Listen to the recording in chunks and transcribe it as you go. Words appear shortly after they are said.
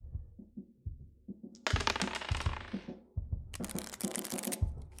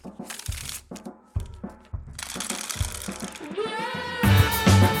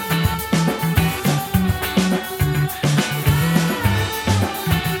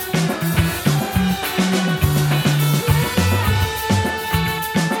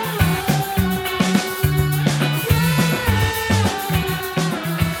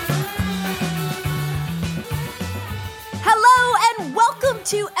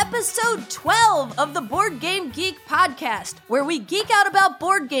episode 12 of the Board Game Geek podcast, where we geek out about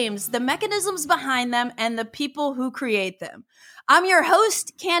board games, the mechanisms behind them, and the people who create them. I'm your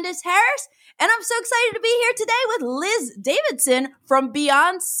host, Candace Harris, and I'm so excited to be here today with Liz Davidson from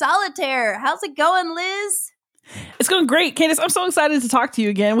Beyond Solitaire. How's it going, Liz? It's going great, Candace. I'm so excited to talk to you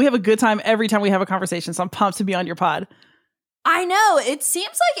again. We have a good time every time we have a conversation, so I'm pumped to be on your pod. I know. It seems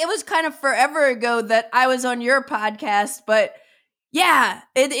like it was kind of forever ago that I was on your podcast, but yeah,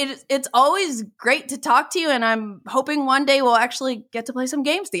 it's always great to talk to you, and I'm hoping one day we'll actually get to play some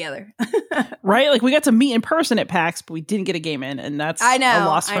games together. Right? Like, we got to meet in person at PAX, but we didn't get a game in, and that's a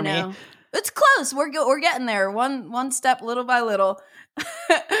loss for me. It's close. We're getting there, one step, little by little.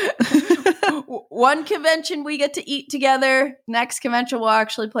 One convention we get to eat together. Next convention we'll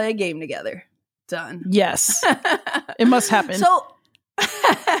actually play a game together. Done. Yes. It must happen. So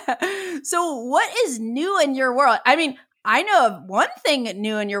what is new in your world? I mean, I know of one thing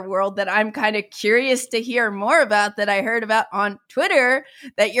new in your world that I'm kind of curious to hear more about, that I heard about on Twitter,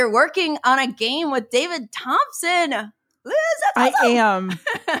 that you're working on a game with David Thompson. Liz, that's awesome.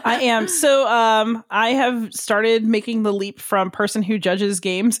 I am. So I have started making the leap from person who judges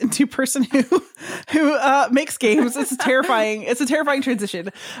games into person who makes games. It's terrifying. It's a terrifying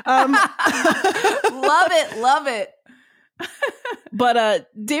transition. Love it. But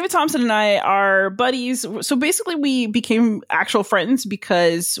David Thompson and I are buddies. So basically we became actual friends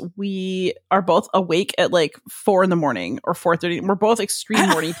because we are both awake at like 4 a.m. or 4:30. We're both extreme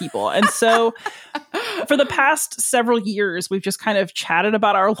morning people. And so for the past several years, we've just kind of chatted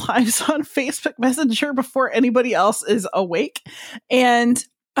about our lives on Facebook Messenger before anybody else is awake. And,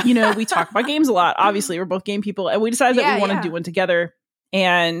 you know, we talk about games a lot. Obviously, we're both game people. And we decided that we want to do one together.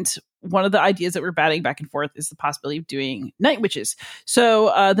 And one of the ideas that we're batting back and forth is the possibility of doing Night Witches.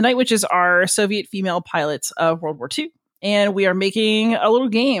 So the Night Witches are Soviet female pilots of World War II. And we are making a little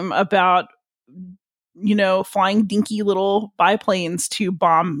game about, you know, flying dinky little biplanes to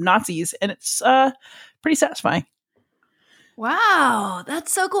bomb Nazis. And it's pretty satisfying. Wow,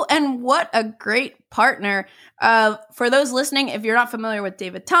 that's so cool. And what a great partner. For those listening, if you're not familiar with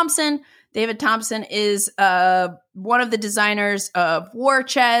David Thompson is one of the designers of War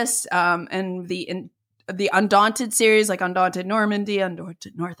Chest and the Undaunted series, like Undaunted Normandy,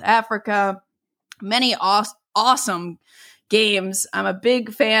 Undaunted North Africa. Many awesome games. I'm a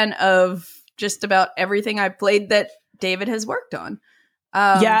big fan of just about everything I've played that David has worked on.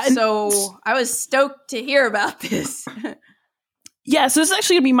 So I was stoked to hear about this. Yeah, so this is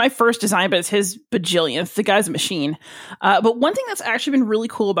actually going to be my first design, but it's his bajillionth. The guy's a machine. But one thing that's actually been really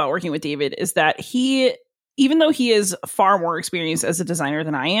cool about working with David is that even though he is far more experienced as a designer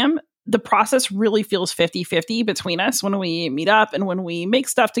than I am, the process really feels 50-50 between us when we meet up and when we make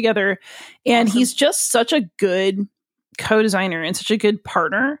stuff together. And he's just such a good co-designer and such a good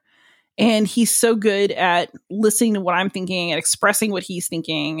partner. And he's so good at listening to what I'm thinking and expressing what he's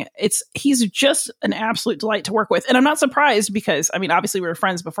thinking. He's just an absolute delight to work with. And I'm not surprised because, I mean, obviously we were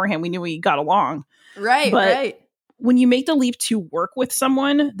friends beforehand. We knew we got along. Right. When you make the leap to work with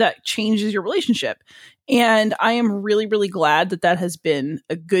someone, that changes your relationship. And I am really, really glad that has been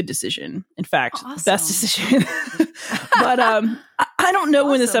a good decision. In fact, best decision. But I don't know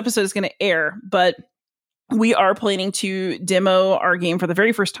when this episode is going to air, but we are planning to demo our game for the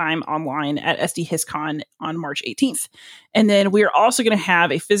very first time online at SD-HistCon on March 18th. And then we are also going to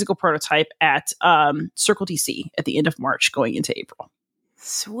have a physical prototype at Circle DC at the end of March going into April.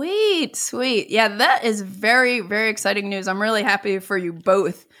 Sweet. Yeah, that is very, very exciting news. I'm really happy for you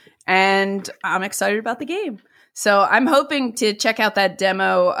both. And I'm excited about the game. So I'm hoping to check out that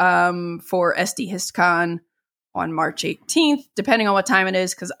demo for SD-HistCon on March 18th, depending on what time it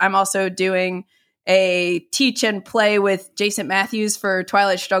is, because I'm also doing a teach and play with Jason Matthews for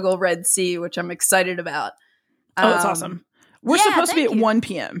Twilight Struggle Red Sea, which I'm excited about. That's awesome. We're supposed to be at 1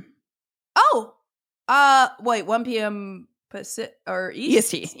 p.m. Oh, wait, 1 p.m. Pacific or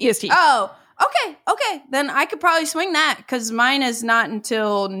East? EST. Oh, okay. Then I could probably swing that because mine is not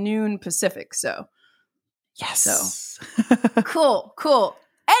until noon Pacific. So, yes. So cool.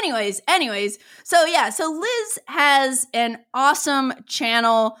 Anyways. So Liz has an awesome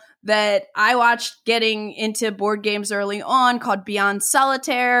channel that I watched getting into board games early on called Beyond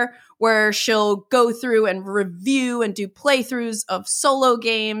Solitaire, where she'll go through and review and do playthroughs of solo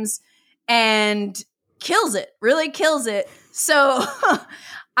games and really kills it. So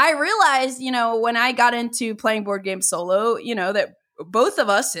I realized, when I got into playing board games solo, that both of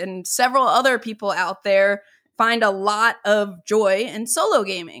us and several other people out there find a lot of joy in solo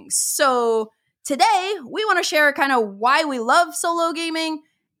gaming. So today we want to share kind of why we love solo gaming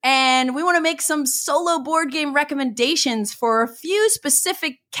and we want to make some solo board game recommendations for a few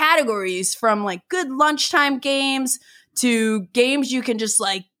specific categories, from like good lunchtime games to games you can just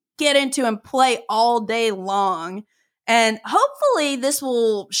like get into and play all day long. And hopefully this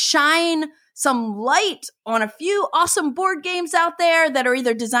will shine some light on a few awesome board games out there that are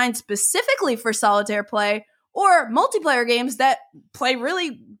either designed specifically for solitaire play or multiplayer games that play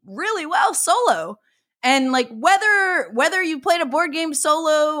really, really well solo. And like whether you played a board game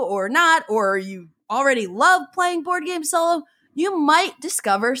solo or not, or you already love playing board games solo, you might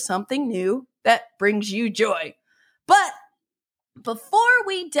discover something new that brings you joy. But before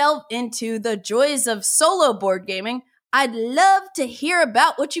we delve into the joys of solo board gaming, I'd love to hear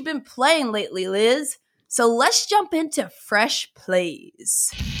about what you've been playing lately, Liz. So let's jump into Fresh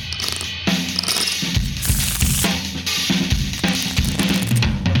Plays.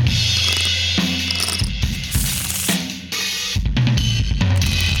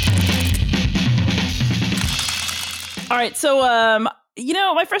 All right, so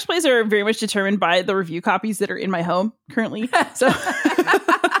my Fresh Plays are very much determined by the review copies that are in my home currently. So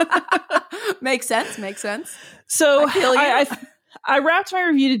Makes sense. So I wrapped my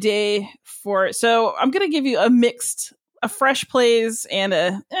review today so I'm going to give you a Fresh Plays and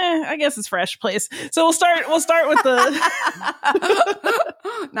I guess it's Fresh Plays. So we'll start with the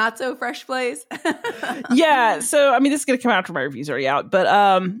not so Fresh Plays. Yeah, so I mean this is going to come out after my review's already out, but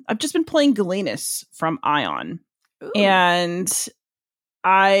I've just been playing Galenus from Ion. Ooh. And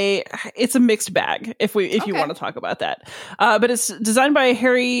it's a mixed bag if you want to talk about that. But it's designed by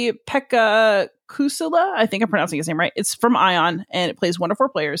Harry Pekka Kusula. I think I'm pronouncing his name right. It's from Ion, and it plays 1 to 4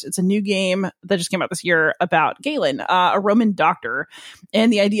 players. It's a new game that just came out this year about Galen, a Roman doctor.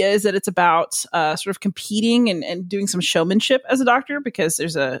 And the idea is that it's about sort of competing and doing some showmanship as a doctor, because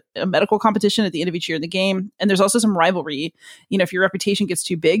there's a medical competition at the end of each year in the game. And there's also some rivalry. You know, if your reputation gets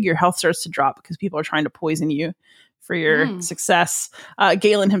too big, your health starts to drop because people are trying to poison you for your success.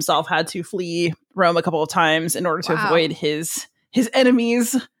 Galen himself had to flee Rome a couple of times in order to avoid his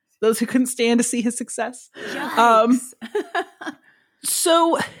enemies, those who couldn't stand to see his success.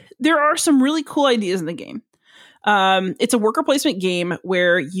 So there are some really cool ideas in the game. It's a worker placement game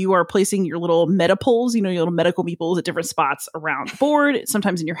where you are placing your little metapoles, your little medical meeples at different spots around the board,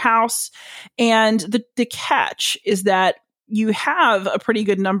 sometimes in your house. And the catch is that you have a pretty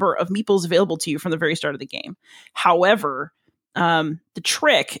good number of meeples available to you from the very start of the game. However, the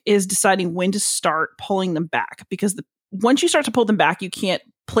trick is deciding when to start pulling them back, because once you start to pull them back, you can't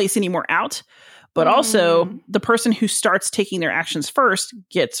place any more out. But also, the person who starts taking their actions first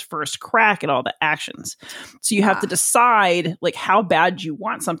gets first crack at all the actions. So you have to decide like how bad you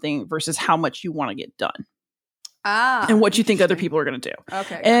want something versus how much you want to get done. And what you think other people are going to do.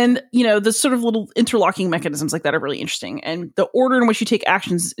 Okay. And, the sort of little interlocking mechanisms like that are really interesting. And the order in which you take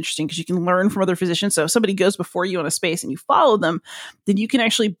actions is interesting because you can learn from other physicians. So if somebody goes before you on a space and you follow them, then you can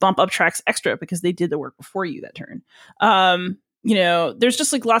actually bump up tracks extra because they did the work before you that turn. There's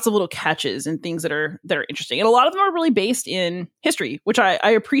just like lots of little catches and things that are interesting. And a lot of them are really based in history, which I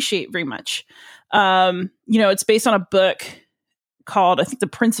appreciate very much. It's based on a book called, I think, The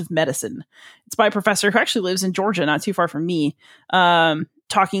Prince of Medicine. It's by a professor who actually lives in Georgia, not too far from me,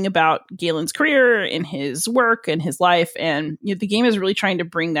 talking about Galen's career and his work and his life. And the game is really trying to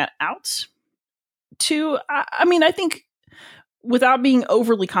bring that out to, I think without being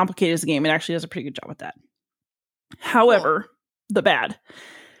overly complicated as a game, it actually does a pretty good job with that. However,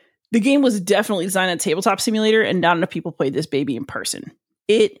 the game was definitely designed as a tabletop simulator, and not enough people played this baby in person.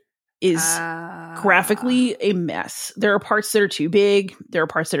 It is graphically a mess. There are parts that are too big. There are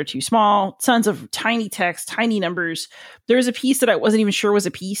parts that are too small. Tons of tiny text, tiny numbers. There's a piece that I wasn't even sure was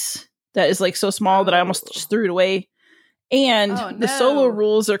a piece that is like so small that I almost just threw it away. And the solo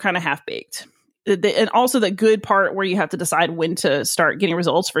rules are kind of half-baked. And also the good part where you have to decide when to start getting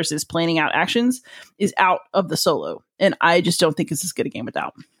results versus planning out actions is out of the solo. And I just don't think it's as good a game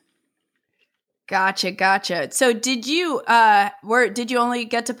without. Gotcha. So did you only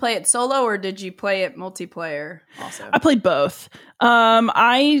get to play it solo, or did you play it multiplayer also? I played both.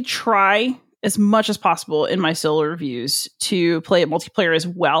 I try as much as possible in my solo reviews to play it multiplayer as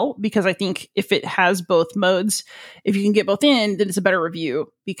well, because I think if it has both modes, if you can get both in, then it's a better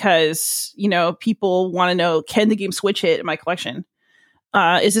review, because, people want to know, can the game switch hit in my collection?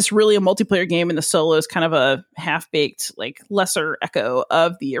 Is this really a multiplayer game? And the solo is kind of a half-baked, like lesser echo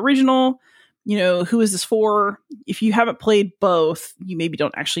of the original. Who is this for? If you haven't played both, you maybe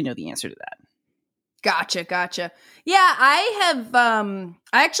don't actually know the answer to that. Gotcha. Yeah, I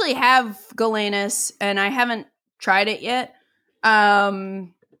actually have Galenus, and I haven't tried it yet.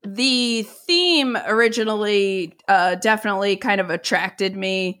 the theme originally definitely kind of attracted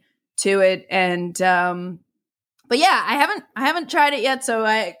me to it, and but yeah, I haven't tried it yet, so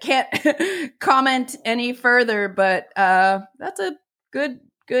I can't comment any further. But that's a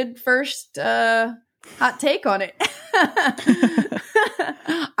good first hot take on it.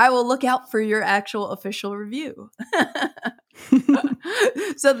 I will look out for your actual official review.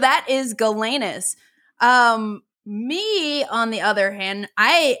 So that is Galenus. Me, on the other hand,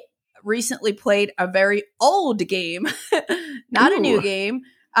 I recently played a very old game, not a new game.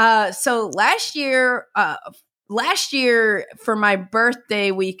 So last year for my birthday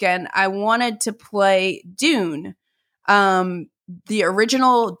weekend, I wanted to play Dune, the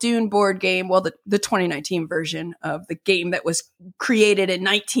original Dune board game. Well, the 2019 version of the game that was created in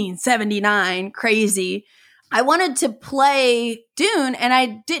 1979. Crazy. I wanted to play Dune and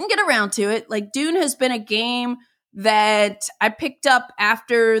I didn't get around to it. Like, Dune has been a game that I picked up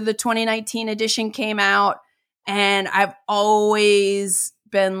after the 2019 edition came out, and I've always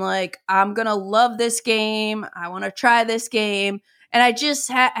been like, I'm going to love this game. I want to try this game. And I just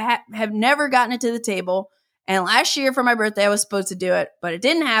have never gotten it to the table. And last year for my birthday, I was supposed to do it, but it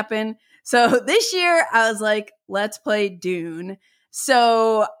didn't happen. So this year I was like, let's play Dune.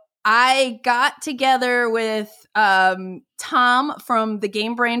 So I got together with Tom from the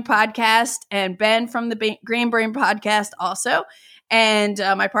Game Brain podcast and Ben from the Game Brain podcast also, and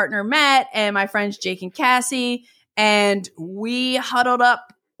my partner Matt and my friends Jake and Cassie, and we huddled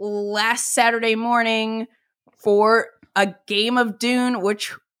up last Saturday morning for a game of Dune,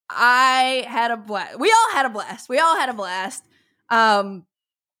 which I had a blast. We all had a blast.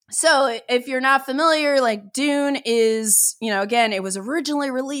 So if you're not familiar, like, Dune is, again, it was originally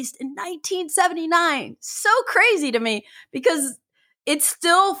released in 1979. So crazy to me because it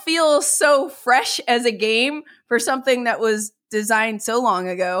still feels so fresh as a game for something that was designed so long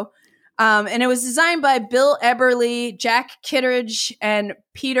ago. And it was designed by Bill Eberly, Jack Kittredge, and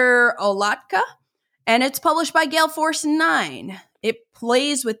Peter Olatka. And it's published by Gale Force 9. It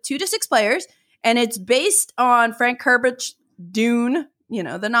plays with 2 to 6 players, and it's based on Frank Herbert's Dune,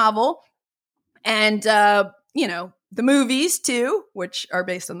 the novel, and, the movies too, which are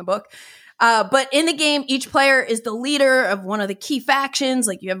based on the book. But in the game, each player is the leader of one of the key factions.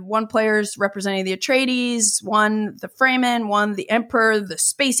 Like, you have one player's representing the Atreides, one the Fremen, one the Emperor, the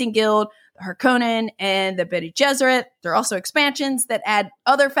Spacing Guild, the Harkonnen, and the Bene Gesserit. There are also expansions that add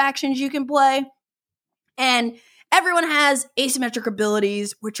other factions you can play. And everyone has asymmetric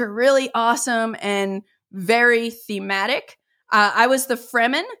abilities, which are really awesome and very thematic. I was the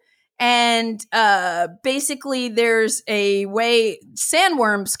Fremen, and basically there's a way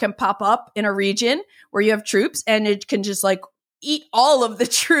sandworms can pop up in a region where you have troops, and it can just like eat all of the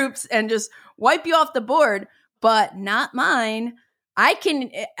troops and just wipe you off the board. But not mine. I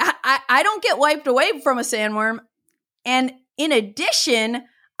don't get wiped away from a sandworm, and in addition,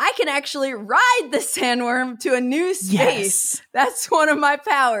 I can actually ride the sandworm to a new space. Yes. That's one of my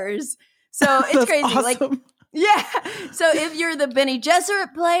powers. So it's crazy. Awesome. Like, yeah. So if you're the Bene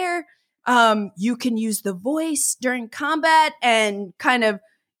Gesserit player, you can use the voice during combat and kind of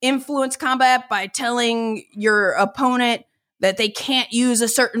influence combat by telling your opponent that they can't use a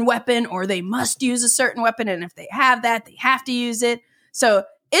certain weapon or they must use a certain weapon. And if they have that, they have to use it. So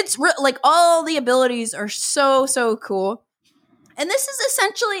it's like all the abilities are so, so cool. And this is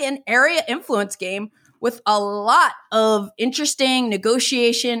essentially an area influence game with a lot of interesting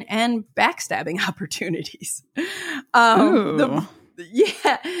negotiation and backstabbing opportunities. The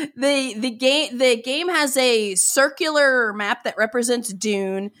game has a circular map that represents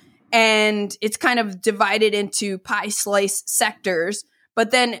Dune, and it's kind of divided into pie slice sectors.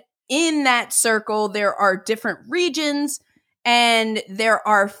 But then in that circle, there are different regions, and there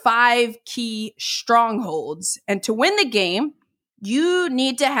are 5 key strongholds. And to win the game, you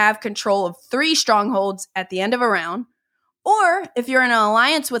need to have control of 3 strongholds at the end of a round. Or if you're in an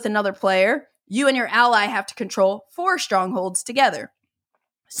alliance with another player, you and your ally have to control 4 strongholds together.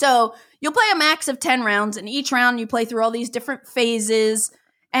 So you'll play a max of 10 rounds, and each round you play through all these different phases.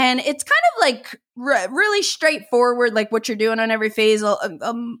 And it's kind of like really straightforward, like what you're doing on every phase.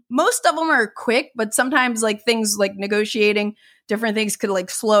 Most of them are quick, but sometimes like things like negotiating different things could like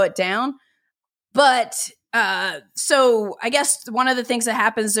slow it down. But so I guess one of the things that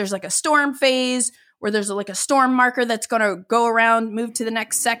happens, there's like a storm phase where there's like a storm marker that's going to go around, move to the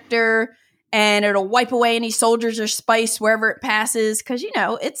next sector, and it'll wipe away any soldiers or spice wherever it passes. Cause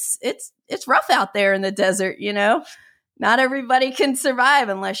it's rough out there in the desert, Not everybody can survive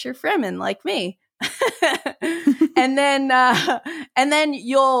unless you're Fremen like me. and then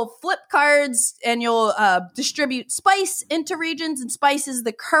you'll flip cards and you'll distribute spice into regions, and spice is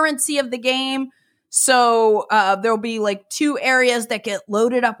the currency of the game. So there'll be like 2 areas that get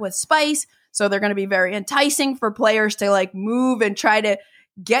loaded up with spice. So they're going to be very enticing for players to like move and try to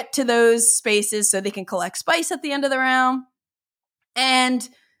get to those spaces so they can collect spice at the end of the round. And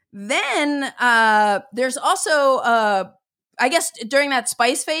then there's also, I guess during that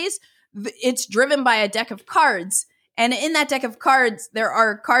spice phase, it's driven by a deck of cards. And in that deck of cards, there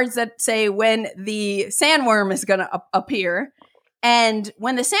are cards that say when the sandworm is going to appear. And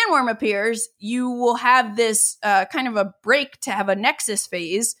when the sandworm appears, you will have this kind of a break to have a nexus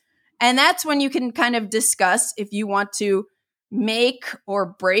phase. And that's when you can kind of discuss if you want to make or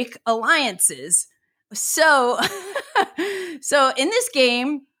break alliances. So, so in this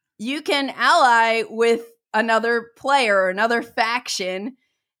game, you can ally with another player or another faction,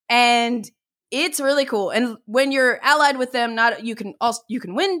 and it's really cool. And when you're allied with them, you can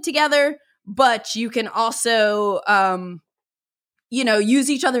win together, but you can also use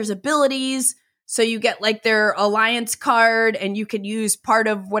each other's abilities. So you get like their alliance card, and you can use part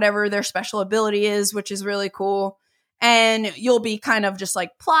of whatever their special ability is, which is really cool. And you'll be kind of just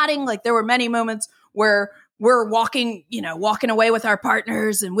like plotting. Like there were many moments where we're walking away with our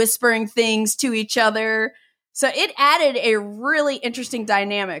partners and whispering things to each other. So it added a really interesting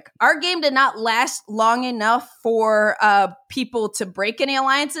dynamic. Our game did not last long enough for people to break any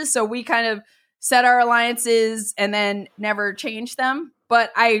alliances. So we kind of set our alliances and then never changed them.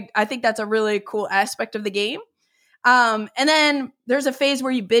 But I think that's a really cool aspect of the game. And then there's a phase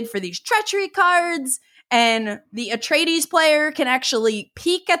where you bid for these treachery cards, and the Atreides player can actually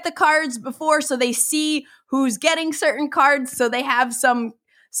peek at the cards before, so they see who's getting certain cards, so they have some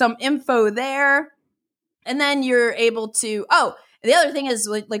info there. And then you're able to, the other thing is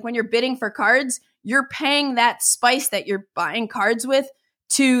like when you're bidding for cards, you're paying that spice that you're buying cards with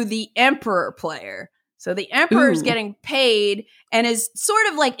to the Emperor player. So the Emperor is getting paid and is sort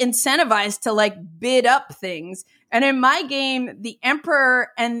of like incentivized to like bid up things. And in my game, the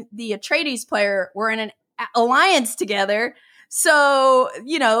Emperor and the Atreides player were in an alliance together. So,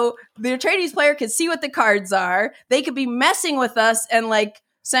 the Atreides player could see what the cards are. They could be messing with us and like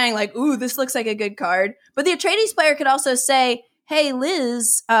saying like, ooh, this looks like a good card. But the Atreides player could also say, hey,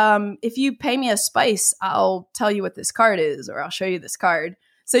 Liz, if you pay me a spice, I'll tell you what this card is, or I'll show you this card.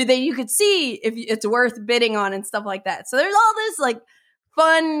 So that you could see if it's worth bidding on and stuff like that. So there's all this like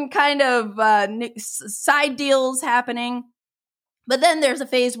fun kind of side deals happening. But then there's a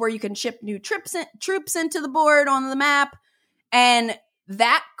phase where you can ship new troops into the board on the map. And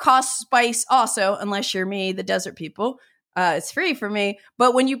that costs spice also, unless you're me, the desert people. It's free for me.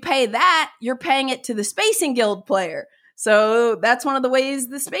 But when you pay that, you're paying it to the Spacing Guild player. So that's one of the ways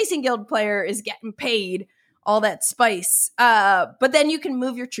the Spacing Guild player is getting paid all that spice. But then you can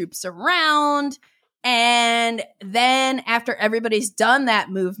move your troops around. And then after everybody's done that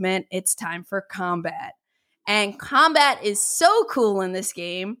movement, it's time for combat. And combat is so cool in this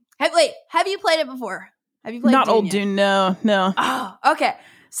game. Have you played it before? Have you played Not Dune old yet? Dune, no. Oh, okay.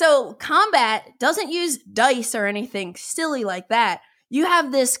 So combat doesn't use dice or anything silly like that. You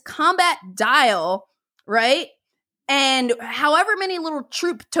have this combat dial, right? And however many little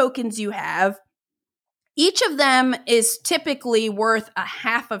troop tokens you have, each of them is typically worth a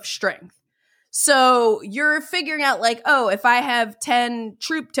half of strength. So you're figuring out like, if I have 10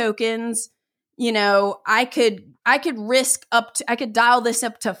 troop tokens, I could risk I could dial this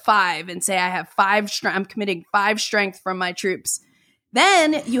up to 5 and say I have 5 strength. I'm committing 5 strength from my troops.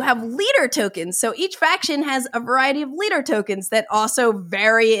 Then you have leader tokens. So each faction has a variety of leader tokens that also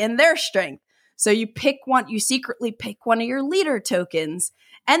vary in their strength. So you secretly pick one of your leader tokens.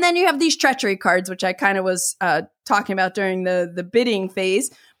 And then you have these treachery cards, which I kind of was talking about during the bidding phase.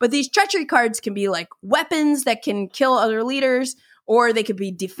 But these treachery cards can be like weapons that can kill other leaders, or they could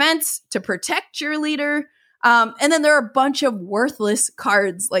be defense to protect your leader. And then there are a bunch of worthless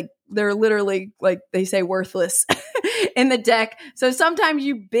cards. Like they're literally, like they say, worthless in the deck. So sometimes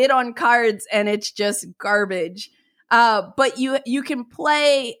you bid on cards and it's just garbage. But you can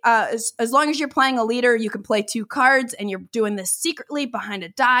play, as long as you're playing a leader, you can play 2 cards, and you're doing this secretly behind a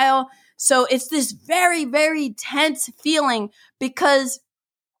dial. So it's this very, very tense feeling, because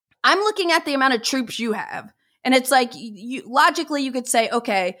I'm looking at the amount of troops you have. And it's like, logically, you could say,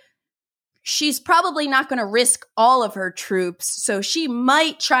 okay, she's probably not going to risk all of her troops. So she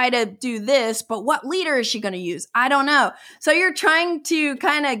might try to do this, but what leader is she going to use? I don't know. So you're trying to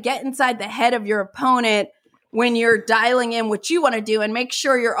kind of get inside the head of your opponent when you're dialing in what you want to do, and make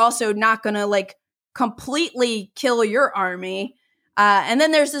sure you're also not going to like completely kill your army. And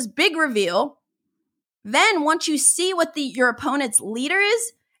then there's this big reveal Then once you see what your opponent's leader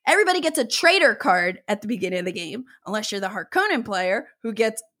is, everybody gets a trader card at the beginning of the game, unless you're the Harkonnen player who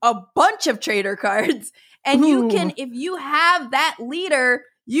gets a bunch of trader cards. And you can, if you have that leader,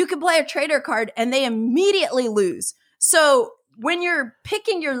 you can play a trader card and they immediately lose. So when you're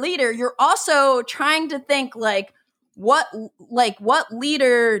picking your leader, you're also trying to think like what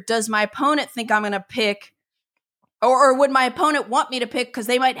leader does my opponent think I'm going to pick? Or would my opponent want me to pick because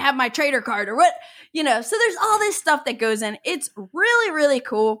they might have my trader card or what, so there's all this stuff that goes in. It's really, really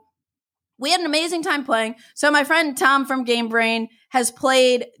cool. We had an amazing time playing. So my friend Tom from Game Brain has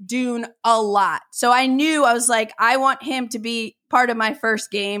played Dune a lot. So I was like, I want him to be part of my first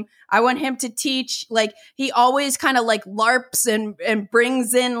game. I want him to teach, like, he always kind of like LARPs and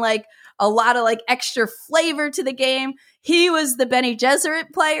brings in like a lot of like extra flavor to the game. He was the Bene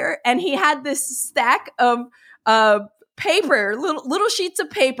Gesserit player and he had this stack of paper, little sheets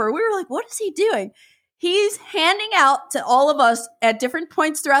of paper. We were like, what is he doing? He's handing out to all of us at different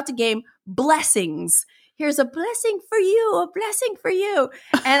points throughout the game blessings. Here's a blessing for you, a blessing for you.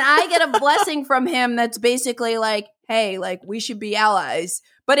 And I get a blessing from him that's basically like, hey, like we should be allies.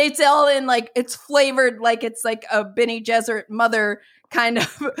 But it's all in like, it's flavored like it's like a Bene Gesserit mother kind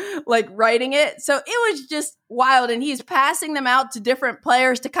of like writing it. So it was just wild. And he's passing them out to different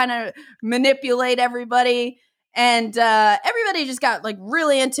players to kind of manipulate everybody. And everybody just got like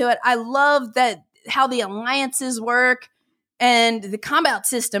really into it. I love that how the alliances work and the combat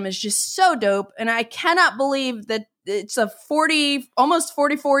system is just so dope. And I cannot believe that it's a almost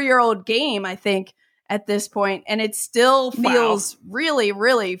 44-year-old game, I think, at this point, and it still feels really,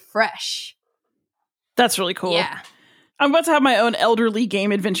 really fresh. That's really cool. Yeah. I'm about to have my own elderly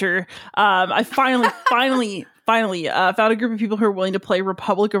game adventure. I finally found a group of people who are willing to play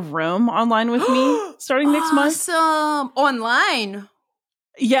Republic of Rome online with me starting next month. Awesome. Online.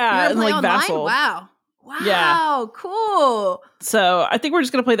 Yeah, and like online? Vassal. Wow, yeah. Cool. So I think we're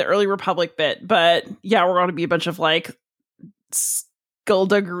just going to play the early Republic bit, but yeah, we're going to be a bunch of like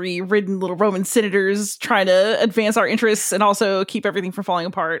skullduggery ridden little Roman senators trying to advance our interests and also keep everything from falling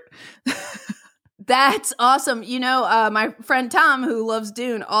apart. That's awesome. My friend Tom, who loves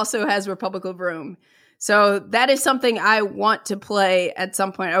Dune, also has Republic of Rome. So that is something I want to play at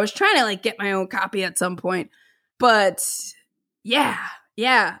some point. I was trying to like get my own copy at some point, but yeah,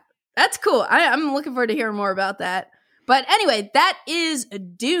 that's cool. I'm looking forward to hearing more about that. But anyway, that is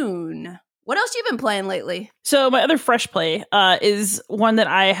Dune. What else you been playing lately? So my other fresh play is one that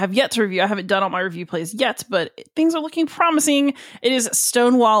I have yet to review. I haven't done all my review plays yet, but things are looking promising. It is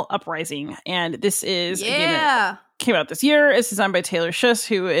Stonewall Uprising, and this is a game that came out this year. It's designed by Taylor Schuss,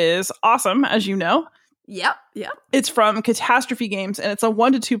 who is awesome, as you know. Yep. It's from Catastrophe Games, and it's a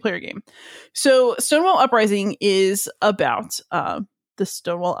 1 to 2 player game. So Stonewall Uprising is about the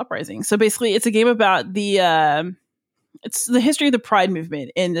Stonewall Uprising. So basically, it's a game about it's the history of the Pride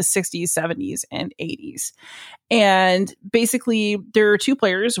movement in the 60s, 70s, and 80s. And basically, there are 2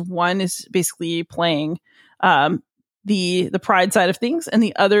 players. One is basically playing the Pride side of things, and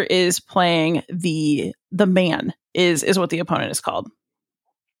the other is playing the man is what the opponent is called.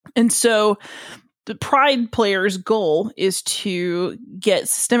 And so the Pride player's goal is to get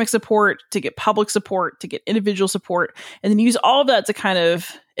systemic support, to get public support, to get individual support, and then use all of that to kind of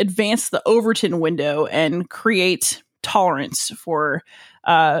advance the Overton window and create tolerance for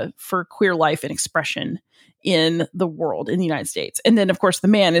queer life and expression in the world, in the United States. And then, of course, the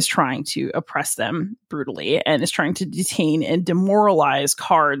man is trying to oppress them brutally and is trying to detain and demoralize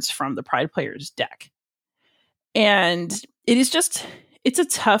cards from the Pride player's deck. And it's a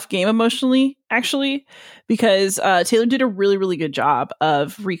tough game emotionally, actually, because Taylor did a really, really good job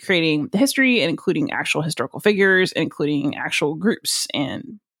of recreating the history and including actual historical figures and including actual groups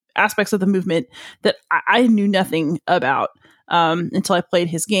and aspects of the movement that I knew nothing about until I played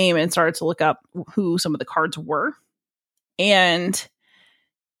his game and started to look up who some of the cards were. And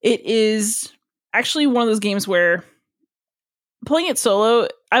it is actually one of those games where playing it solo,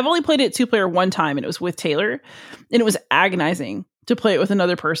 I've only played it 2-player one time, and it was with Taylor, and it was agonizing to play it with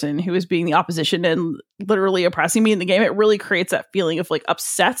another person who is being the opposition and literally oppressing me in the game. It really creates that feeling of like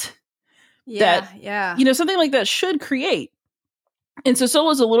upset. Yeah. Something like that should create. And so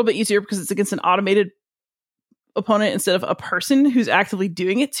solo is a little bit easier because it's against an automated opponent instead of a person who's actively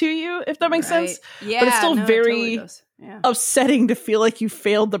doing it to you, if that makes sense. Yeah, but it's still very it totally does. upsetting to feel like you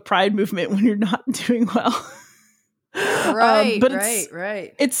failed the Pride movement when you're not doing well. Right.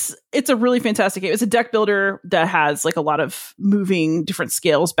 It's a really fantastic game. It's a deck builder that has like a lot of moving different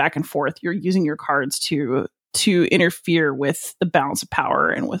scales back and forth. You're using your cards to interfere with the balance of power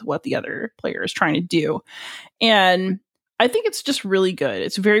and with what the other player is trying to do. And I think it's just really good.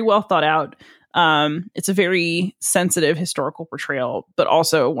 It's very well thought out. It's a very sensitive historical portrayal, but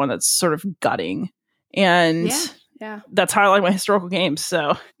also one that's sort of gutting. And that's how I like my historical games.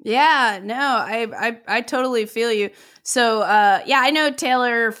 So yeah, no, I totally feel you. So I know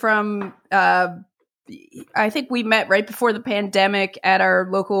Taylor from I think we met right before the pandemic at our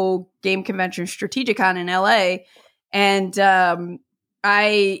local game convention, Strategicon in LA, and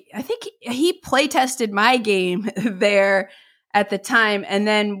I think he play tested my game there at the time, and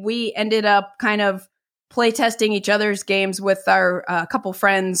then we ended up kind of play testing each other's games with our couple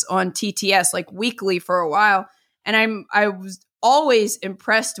friends on TTS like weekly for a while, and I was always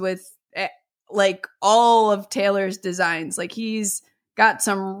impressed with like all of Taylor's designs. Like he's got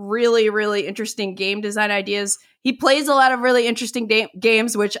some really, really interesting game design ideas. He plays a lot of really interesting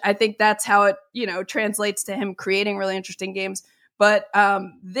games, which I think that's how it, translates to him creating really interesting games. But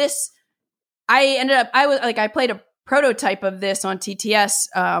this, I played a prototype of this on TTS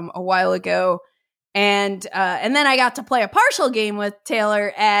a while ago. And then I got to play a partial game with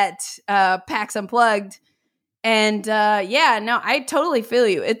Taylor at PAX Unplugged. And I totally feel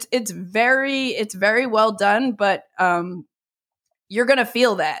you. It's very well done, but you're gonna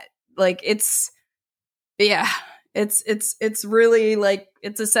feel that. Like it's really like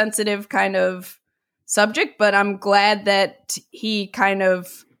it's a sensitive kind of subject, but I'm glad that he kind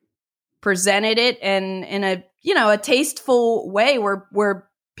of presented it and in a tasteful way where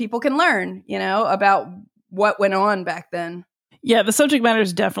people can learn, about what went on back then. Yeah, the subject matter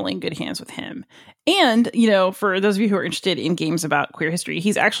is definitely in good hands with him. And, for those of you who are interested in games about queer history,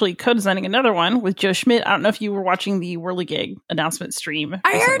 he's actually co-designing another one with Joe Schmidt. I don't know if you were watching the Whirligig announcement stream.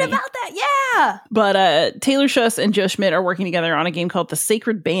 I heard about that, yeah! But Taylor Schuss and Joe Schmidt are working together on a game called The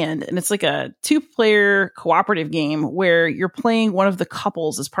Sacred Band, and it's like a 2-player cooperative game where you're playing one of the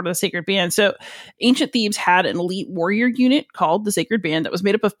couples as part of the Sacred Band. So ancient Thebes had an elite warrior unit called the Sacred Band that was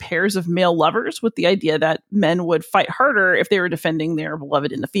made up of pairs of male lovers with the idea that men would fight harder if they were defending their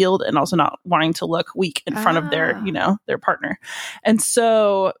beloved in the field and also not wanting to look weak in front of their partner. And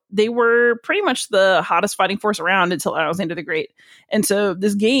so they were pretty much the hottest fighting force around until Alexander the Great. And so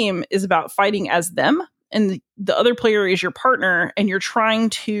this game is about fighting as them, and the other player is your partner, and you're trying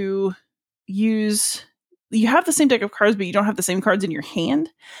to you have the same deck of cards, but you don't have the same cards in your hand,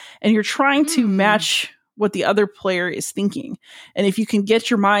 and you're trying to match what the other player is thinking. And if you can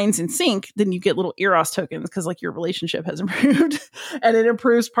get your minds in sync, then you get little Eros tokens because like your relationship has improved and it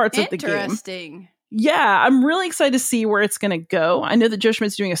improves parts of the game. Interesting. Yeah, I'm really excited to see where it's going to go. I know that Joe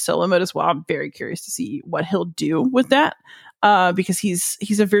Schmidt's doing a solo mode as well. I'm very curious to see what he'll do with that because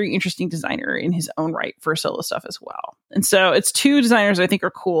he's a very interesting designer in his own right for solo stuff as well. And so it's 2 designers I think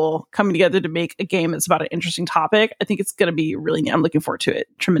are cool coming together to make a game that's about an interesting topic. I think it's going to be really neat. I'm looking forward to it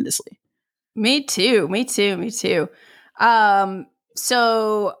tremendously. Me too.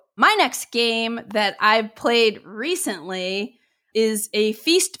 So my next game that I've played recently is A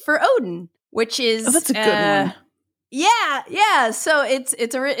Feast for Odin, which is that's a good one. Yeah. So it's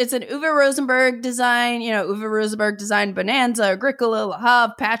an Uwe Rosenberg design. Uwe Rosenberg designed Bonanza, Agricola, Le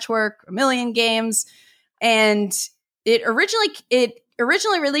Havre, Patchwork, a million games, and it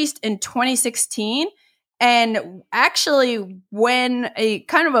originally released in 2016. And actually, when a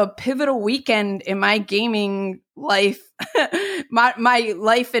kind of a pivotal weekend in my gaming life, my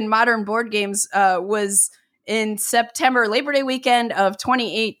life in modern board games was in September, Labor Day weekend of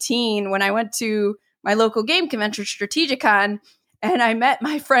 2018, when I went to my local game convention, Strategicon, and I met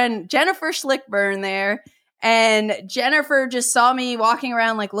my friend Jennifer Schlickburn there. And Jennifer just saw me walking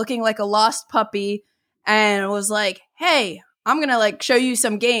around like looking like a lost puppy and was like, "Hey, I'm going to show you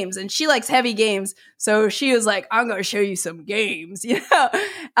some games." And she likes heavy games. So she was like, "I'm going to show you some games," And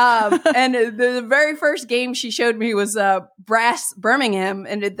the very first game she showed me was Brass Birmingham.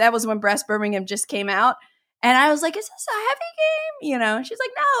 And that was when Brass Birmingham just came out. And I was like, "Is this a heavy game?" And she's like,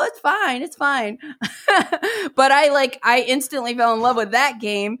 "No, it's fine. But I instantly fell in love with that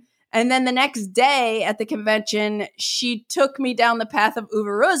game. And then the next day at the convention, she took me down the path of Uwe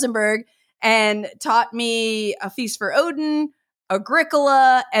Rosenberg and taught me A Feast for Odin,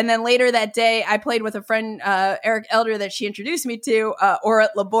 Agricola, and then later that day, I played with a friend, Eric Elder, that she introduced me to, Orat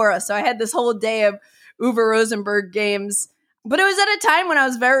Labora. So I had this whole day of Uwe Rosenberg games. But it was at a time when I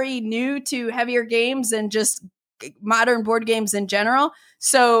was very new to heavier games and just modern board games in general.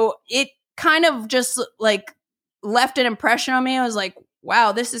 So it kind of just left an impression on me. I was like,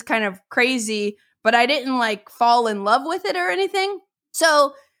 wow, this is kind of crazy. But I didn't fall in love with it or anything.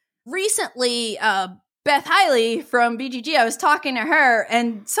 So recently, Beth Hiley from BGG, I was talking to her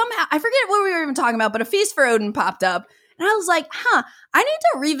and somehow, I forget what we were even talking about, but A Feast for Odin popped up. And I was like, I need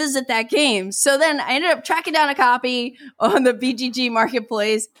to revisit that game. So then I ended up tracking down a copy on the BGG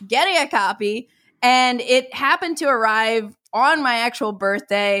marketplace, getting a copy, and it happened to arrive on my actual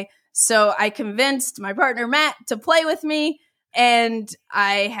birthday. So I convinced my partner, Matt, to play with me, and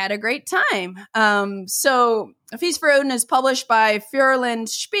I had a great time. So A Feast for Odin is published by Furland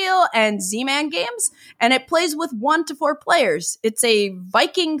Spiel and Z-Man Games, and it plays with 1 to 4 players. It's a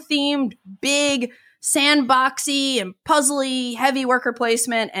Viking-themed, big, sandboxy and puzzly, heavy worker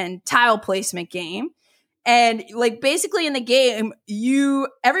placement and tile placement game. And like basically in the game,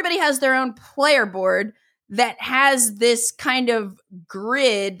 everybody has their own player board that has this kind of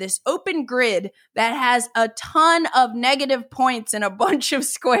grid, this open grid that has a ton of negative points and a bunch of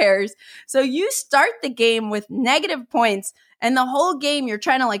squares. So you start the game with negative points, and the whole game you're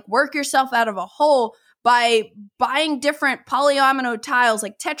trying to like work yourself out of a hole by buying different polyomino tiles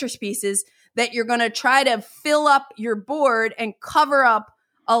like Tetris pieces that you're going to try to fill up your board and cover up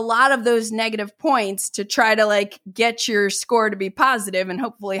a lot of those negative points to try to like get your score to be positive and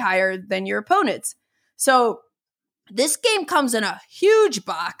hopefully higher than your opponent's. So this game comes in a huge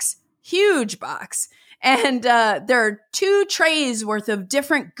box. And there are 2 trays worth of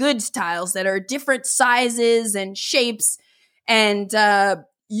different goods tiles that are different sizes and shapes. And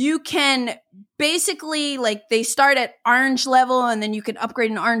you can basically, like, they start at orange level, and then you can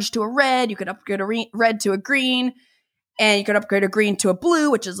upgrade an orange to a red. You can upgrade a red to a green. And you can upgrade a green to a blue,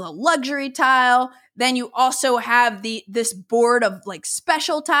 which is a luxury tile. Then you also have this board of like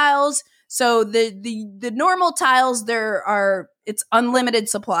special tiles. So the normal tiles, it's unlimited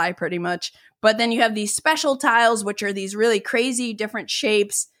supply pretty much. But then you have these special tiles, which are these really crazy different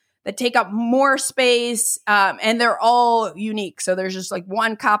shapes that take up more space. And they're all unique. So there's just like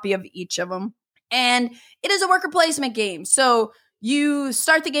 1 copy of each of them. And it is a worker placement game. So you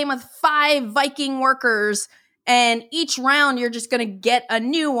start the game with 5 Viking workers, and each round you're just going to get a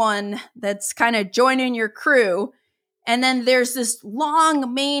new one that's kind of joining your crew. And then there's this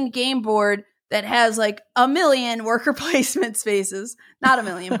long main game board that has like 1 million worker placement spaces. Not 1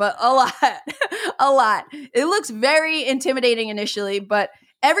 million, but a lot. A lot. It looks very intimidating initially, but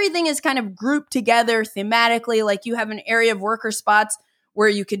everything is kind of grouped together thematically. Like you have an area of worker spots where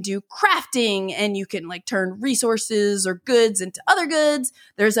you can do crafting and you can like turn resources or goods into other goods.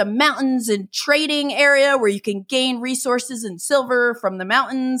 There's a mountains and trading area where you can gain resources and silver from the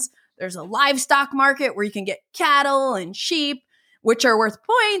mountains. There's a livestock market where you can get cattle and sheep, which are worth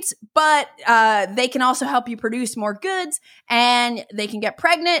points, but they can also help you produce more goods, and they can get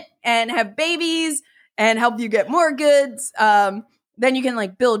pregnant and have babies and help you get more goods. Then you can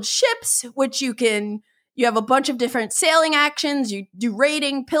like build ships, which you have a bunch of different sailing actions. You do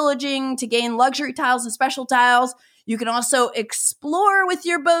raiding, pillaging to gain luxury tiles and special tiles. You can also explore with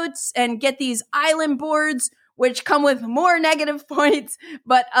your boats and get these island boards, which come with more negative points,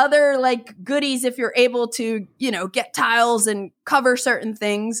 but other like goodies if you're able to, get tiles and cover certain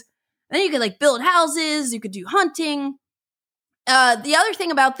things. And then you could like build houses. You could do hunting. The other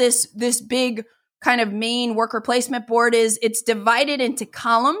thing about this big kind of main worker placement board is it's divided into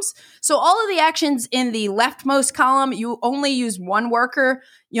columns. So all of the actions in the leftmost column, you only use 1 worker.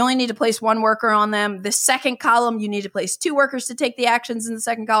 You only need to place 1 worker on them. The second column, you need to place 2 workers to take the actions in the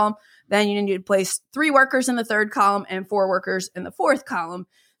second column. Then you need to place 3 workers in the third column and 4 workers in the fourth column.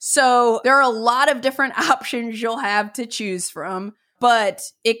 So there are a lot of different options you'll have to choose from. But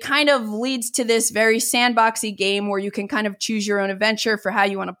it kind of leads to this very sandboxy game where you can kind of choose your own adventure for how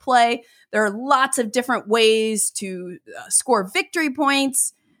you want to play. There are lots of different ways to score victory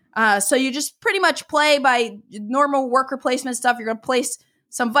points. So you just pretty much play by normal worker placement stuff. You're going to place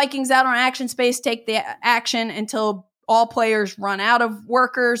some Vikings out on action space, take the action until all players run out of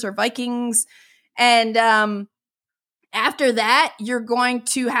workers or Vikings. And after that, you're going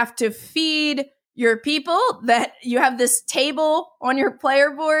to have to feed your people. That you have this table on your player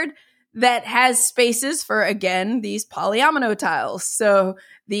board that has spaces for, again, these polyomino tiles. So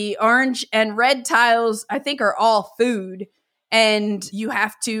the orange and red tiles, I think, are all food. And you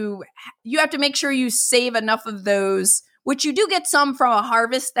have to make sure you save enough of those, which you do get some from a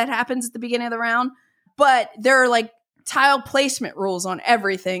harvest that happens at the beginning of the round. But there are like tile placement rules on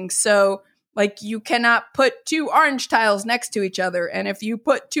everything. So like you cannot put 2 orange tiles next to each other. And if you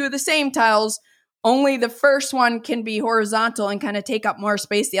put 2 of the same tiles, only the first one can be horizontal and kind of take up more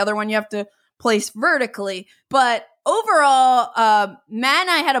space. The other one you have to place vertically. But overall, Matt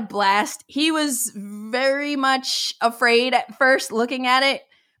and I had a blast. He was very much afraid at first looking at it,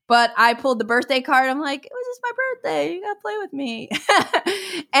 but I pulled the birthday card. I'm like, it was just my birthday. You got to play with me.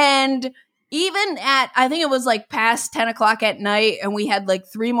 And even I think it was like past 10 o'clock at night, and we had like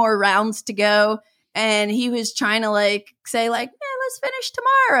 3 more rounds to go. and he was trying to like say like, yeah, let's finish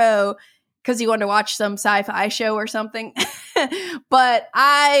tomorrow because he wanted to watch some sci-fi show or something. But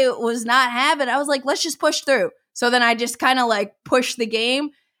I was not having it. I was like, let's just push through. So then I just kind of like pushed the game,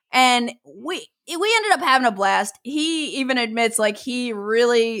 and we ended up having a blast. He even admits like he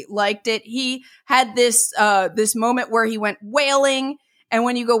really liked it. He had this moment where he went whaling. And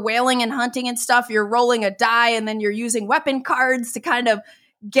when you go whaling and hunting and stuff, you're rolling a die and then you're using weapon cards to kind of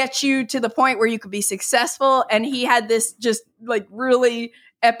get you to the point where you could be successful. And he had this just like really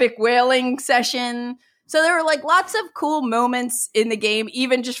epic whaling session. So there were like lots of cool moments in the game,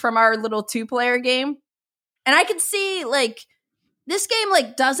 even just from our little 2-player game. And I could see like this game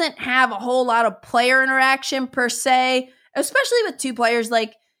like doesn't have a whole lot of player interaction per se, especially with 2 players.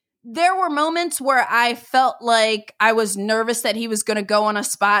 Like there were moments where I felt like I was nervous that he was going to go on a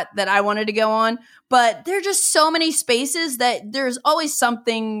spot that I wanted to go on, but there are just so many spaces that there's always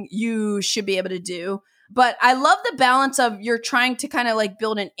something you should be able to do. But I love the balance of you're trying to kind of like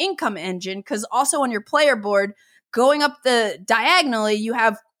build an income engine, because also on your player board, going up the diagonally, you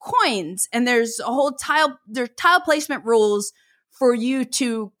have coins, and there's a whole tile placement rules for you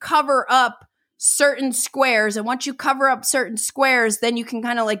to cover up certain squares. And once you cover up certain squares, then you can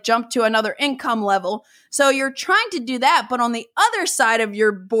kind of like jump to another income level. So you're trying to do that. But on the other side of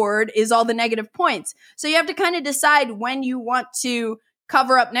your board is all the negative points. So you have to kind of decide when you want to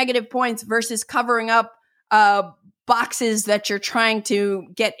cover up negative points versus covering up boxes that you're trying to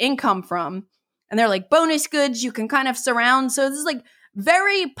get income from. And they're like bonus goods you can kind of surround. So this is like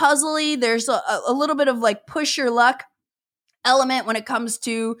very puzzly. There's a little bit of like push your luck element when it comes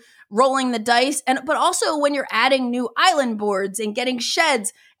to rolling the dice, but also when you're adding new island boards and getting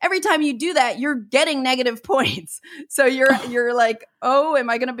sheds, every time you do that, you're getting negative points. So you're like, oh, am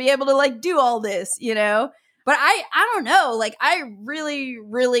I going to be able to like do all this, you know? But I don't know. Like I really,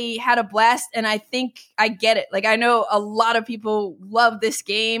 really had a blast, and I think I get it. Like I know a lot of people love this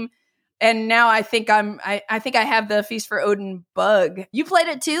game, and now I think I think I have the Feast for Odin bug. You played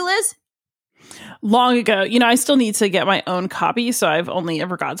it too, Liz? Long ago. You know, I still need to get my own copy, so I've only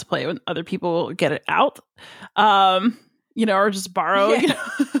ever got to play it when other people get it out. You know, or just borrow. Yeah. You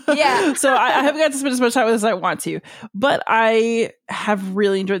know? Yeah. So I haven't got to spend as much time with it as I want to, but I have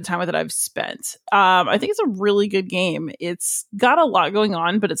really enjoyed the time with it I've spent. I think it's a really good game. It's got a lot going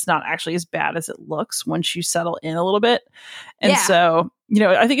on, but it's not actually as bad as it looks once you settle in a little bit. And so, you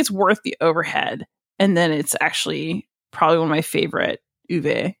know, I think it's worth the overhead. And then it's actually probably one of my favorite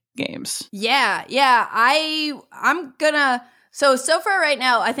Uwe games. Yeah. I'm gonna. So far right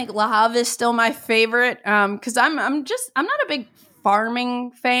now, I think La Havre is still my favorite. Because I'm not a big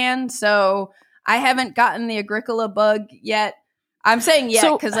farming fan, so I haven't gotten the Agricola bug yet. I'm saying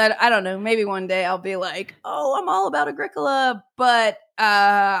yet because I don't know. Maybe one day I'll be like, oh, I'm all about Agricola. But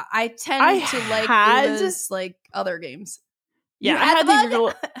I tend to like Uwe's like other games. Yeah, I had the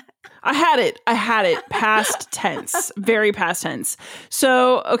Agricola. I had it past tense, very past tense.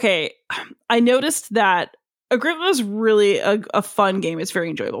 So, okay, I noticed that Agricola is really a fun game. It's very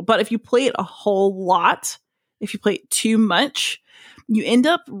enjoyable. But if you play it a whole lot, if you play it too much, you end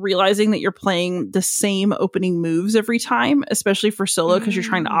up realizing that you're playing the same opening moves every time, especially for solo, because you're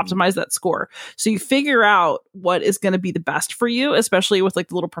trying to optimize that score. So you figure out what is going to be the best for you, especially with like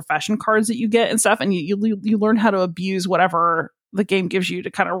the little profession cards that you get and stuff. And you learn how to abuse whatever the game gives you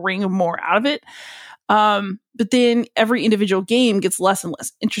to kind of wring more out of it. But then every individual game gets less and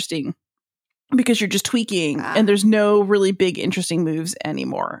less interesting because you're just tweaking and there's no really big interesting moves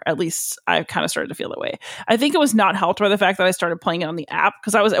anymore. At least I kind of started to feel that way. I think it was not helped by the fact that I started playing it on the app,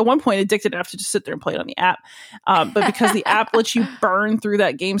 because I was at one point addicted enough to just sit there and play it on the app. But because the app lets you burn through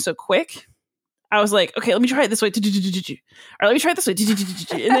that game so quick, I was like, okay, let me try it this way. All right, let me try it this way.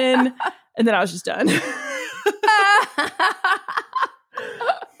 And then I was just done.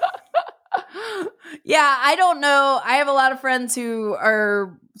 Yeah, I don't know. I have a lot of friends who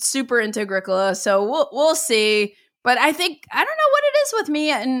are super into Agricola, so we'll see. But I don't know what it is with me,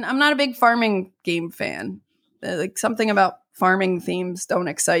 and I'm not a big farming game fan. Like something about farming themes don't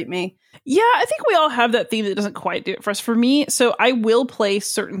excite me. Yeah, I think we all have that theme that doesn't quite do it for us. For me, so I will play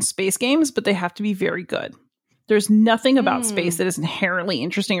certain space games, but they have to be very good. There's nothing about space that is inherently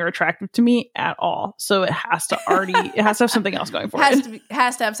interesting or attractive to me at all. So it has to have something else going for it.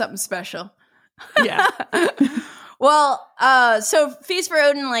 Has to have something special. Yeah. Well, so Feast for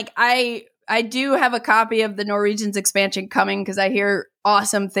Odin, like I do have a copy of the Norwegians expansion coming because I hear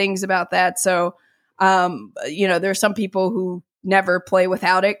awesome things about that. So, you know, there's some people who never play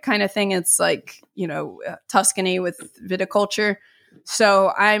without it kind of thing. It's like, you know, Tuscany with viticulture.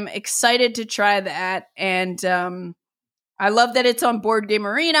 So I'm excited to try that. And I love that it's on Board Game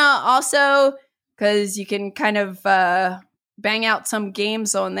Arena also, because you can kind of bang out some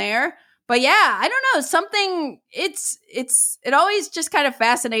games on there. But yeah, I don't know, something it always just kind of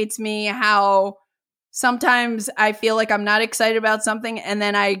fascinates me how sometimes I feel like I'm not excited about something and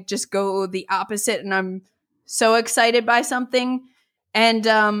then I just go the opposite and I'm so excited by something. And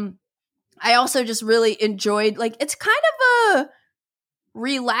I also just really enjoyed, like, it's kind of a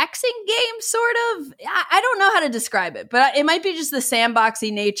relaxing game, sort of. I don't know how to describe it, but it might be just the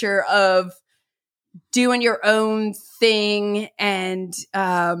sandboxy nature of doing your own thing. And,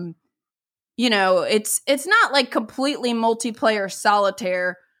 it's not like completely multiplayer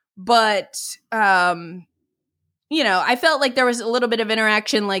solitaire, but, I felt like there was a little bit of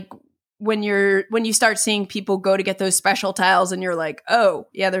interaction, like when you start seeing people go to get those special tiles and you're like, oh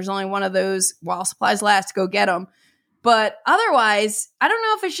yeah, there's only one of those while supplies last, go get them. But otherwise, I don't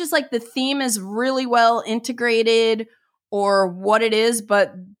know if it's just like the theme is really well integrated or what it is,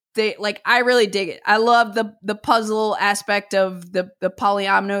 but I really dig it. I love the puzzle aspect of the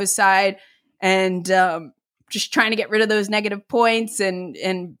polyomino side and just trying to get rid of those negative points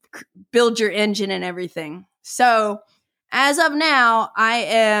and build your engine and everything. So as of now, I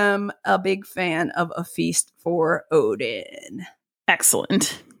am a big fan of A Feast for Odin.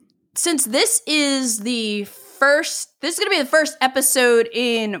 Excellent. Since this is going to be the first episode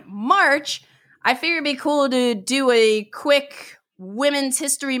in March, I figured it'd be cool to do a quick Women's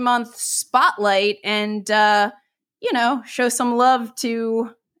History Month spotlight and, show some love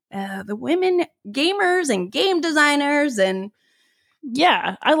to the women gamers and game designers. And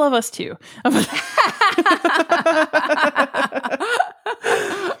yeah, I love us too.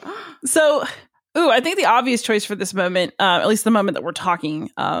 So, I think the obvious choice for this moment, at least the moment that we're talking,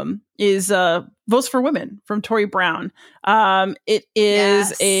 is Votes for Women from Tori Brown. It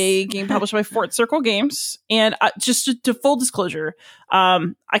is a game published by Fort Circle Games. And just to full disclosure,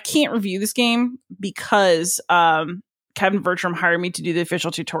 I can't review this game because Kevin Bertram hired me to do the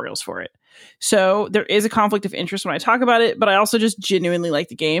official tutorials for it. So there is a conflict of interest when I talk about it, but I also just genuinely like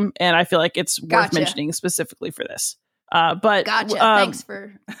the game. And I feel like it's worth mentioning specifically for this. But gotcha. Thanks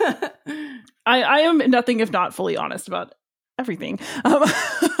for... I am nothing if not fully honest about everything. I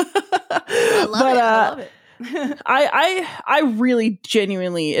love it. I really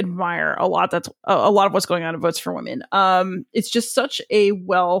genuinely admire a lot of what's going on in Votes for Women. It's just such a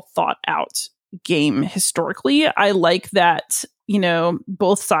well thought out game historically. I like that,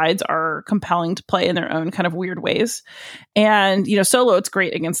 both sides are compelling to play in their own kind of weird ways. And, solo, it's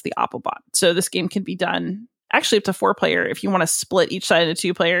great against the Oppobot. So this game can be done actually up to 4-player if you want to split each side into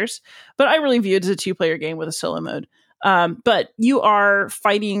 2 players. But I really view it as a 2-player game with a solo mode. But you are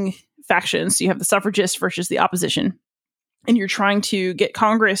fighting factions. So you have the suffragists versus the opposition. And you're trying to get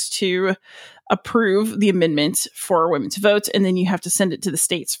Congress to approve the amendment for women to vote. And then you have to send it to the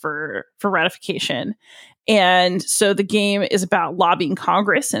states for ratification. And so the game is about lobbying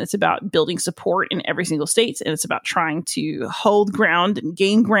Congress, and it's about building support in every single state. And it's about trying to hold ground and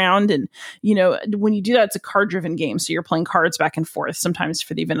gain ground. And, when you do that, it's a card driven game. So you're playing cards back and forth, sometimes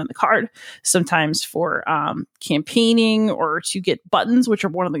for the event on the card, sometimes for campaigning or to get buttons, which are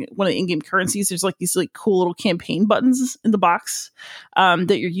one of the in-game currencies. There's like these like cool little campaign buttons in the box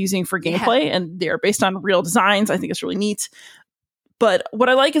that you're using for gameplay. And they're based on real designs. I think it's really neat. But what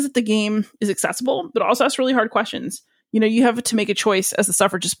I like is that the game is accessible, but also asks really hard questions. You have to make a choice as the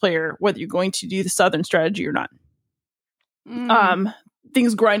suffragist player, whether you're going to do the Southern strategy or not.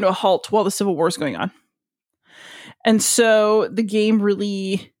 Things grind to a halt while the Civil War is going on. And so the game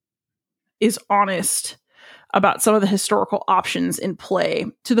really is honest about some of the historical options in play,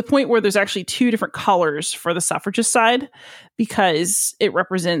 to the point where there's actually 2 different colors for the suffragist side, because it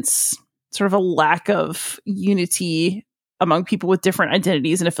represents sort of a lack of unity among people with different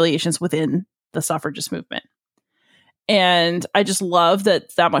identities and affiliations within the suffragist movement. And I just love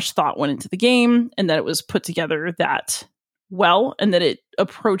that much thought went into the game, and that it was put together that well, and that it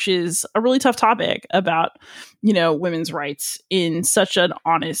approaches a really tough topic about, women's rights in such an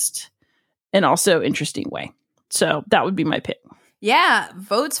honest and also interesting way. So that would be my pick. Yeah,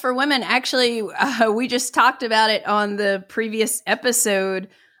 Votes for Women. Actually, we just talked about it on the previous episode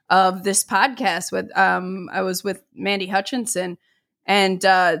of this podcast with I was with Mandy Hutchinson, and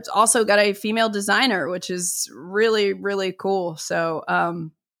it's also got a female designer, which is really, really cool. So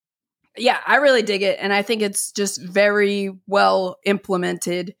yeah, I really dig it, and I think it's just very well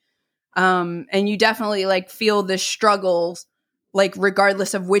implemented. And you definitely feel the struggles,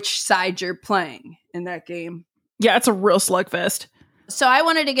 regardless of which side you're playing in that game. Yeah, it's a real slugfest. So I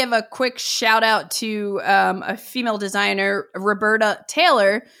wanted to give a quick shout out to a female designer, Roberta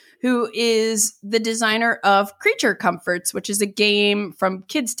Taylor, who is the designer of Creature Comforts, which is a game from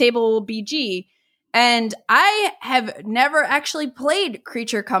Kids Table BG. And I have never actually played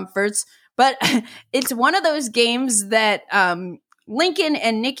Creature Comforts, but it's one of those games that Lincoln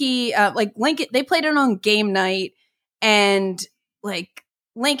and Nikki, Lincoln, they played it on game night, and like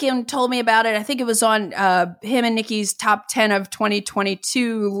Lincoln told me about it. I think it was on him and Nikki's top 10 of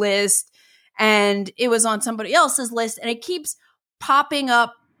 2022 list, and it was on somebody else's list, and it keeps popping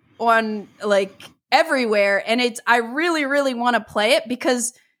up on like everywhere. And I really, really want to play it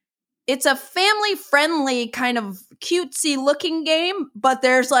because it's a family friendly kind of cutesy looking game, but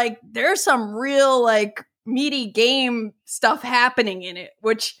there's some real like meaty game stuff happening in it,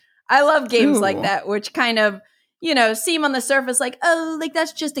 which I love games like that, which kind of, seem on the surface like, oh, like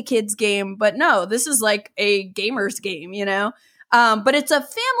that's just a kid's game. But no, this is like a gamer's game, but it's a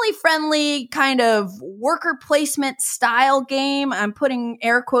family friendly kind of worker placement style game. I'm putting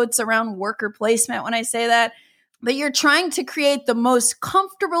air quotes around worker placement when I say that. But you're trying to create the most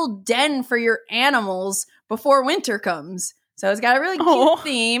comfortable den for your animals before winter comes. So it's got a really cute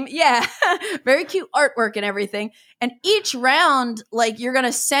theme. Yeah. Very cute artwork and everything. And each round, like, you're going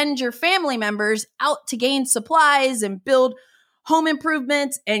to send your family members out to gain supplies and build home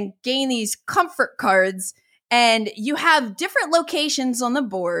improvements and gain these comfort cards. And you have different locations on the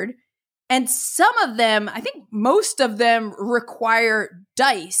board. And some of them, I think most of them require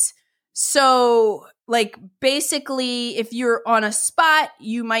dice. So, like, basically, if you're on a spot,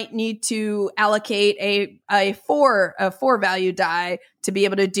 you might need to allocate a four value die to be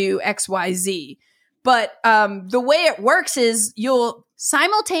able to do X, Y, Z. But the way it works is you'll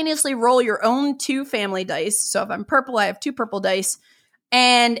simultaneously roll your own 2 family dice. So if I'm purple, I have 2 purple dice.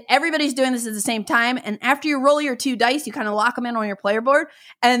 And everybody's doing this at the same time. And after you roll your 2 dice, you kind of lock them in on your player board.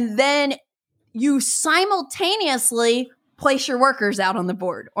 And then you simultaneously place your workers out on the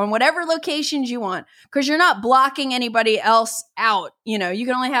board on whatever locations you want, because you're not blocking anybody else out. You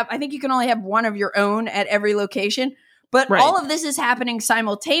can only have one of your own at every location, but all of this is happening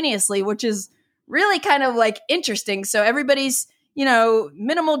simultaneously, which is really kind of like interesting. So everybody's,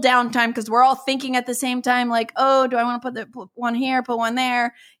 minimal downtime because we're all thinking at the same time, like, oh, do I want to put one here, put one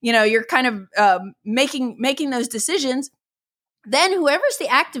there? You're kind of making those decisions. Then whoever's the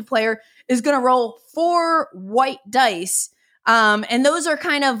active player is going to roll 4 white dice. And those are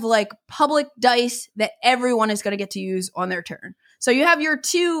kind of like public dice that everyone is going to get to use on their turn. So you have your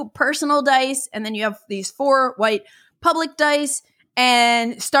 2 personal dice, and then you have these 4 white public dice.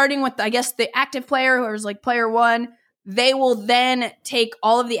 And starting with, I guess, the active player, whoever's like player 1, they will then take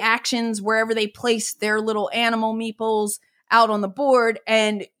all of the actions wherever they place their little animal meeples out on the board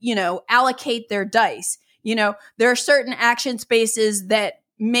and, allocate their dice. There are certain action spaces that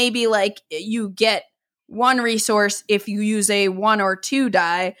maybe like you get 1 resource if you use a 1 or 2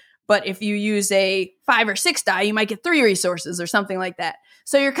 die, but if you use a 5 or 6 die, you might get 3 resources or something like that.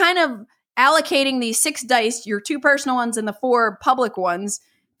 So you're kind of allocating these 6 dice, your 2 personal ones and the 4 public ones,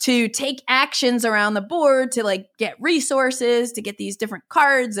 to take actions around the board to like get resources, to get these different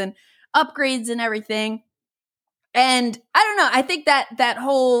cards and upgrades and everything. And I don't know, I think that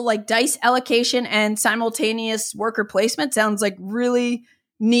whole like dice allocation and simultaneous worker placement sounds like really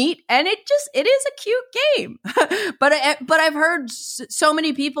neat, and it is a cute game. but I've heard so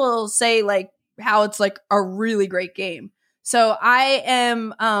many people say like how it's like a really great game. So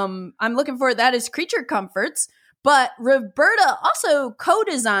I'm looking for that is Creature Comforts. But Roberta also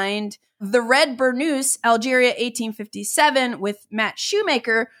co-designed The Red Burnous, Algeria 1857 with Matt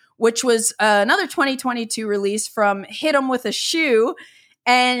Shoemaker, which was another 2022 release from Hit 'em with a Shoe.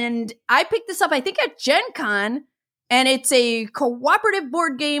 And I picked this up, I think, at Gen Con. And it's a cooperative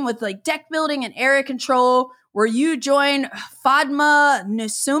board game with like deck building and area control, where you join Fatma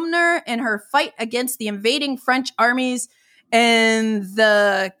Nusumner in her fight against the invading French armies in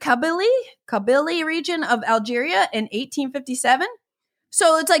the Kabylie region of Algeria in 1857.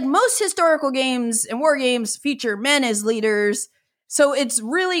 So it's like most historical games and war games feature men as leaders. So it's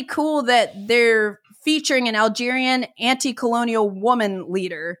really cool that they're featuring an Algerian anti-colonial woman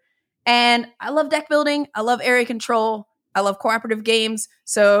leader. And I love deck building. I love area control. I love cooperative games.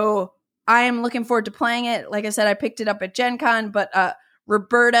 So I am looking forward to playing it. Like I said, I picked it up at Gen Con, but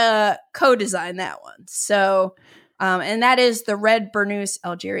Roberta co-designed that one. So, and that is The Red Burnous,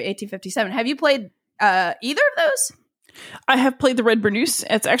 Algeria 1857. Have you played either of those? I have played The Red Burnous.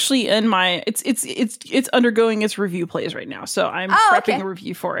 It's actually in my it's undergoing its review plays right now. So I'm prepping a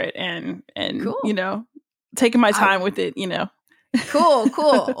review for it and cool. Taking my time with it, Cool.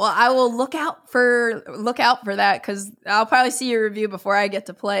 Well, I will look out for that, because I'll probably see your review before I get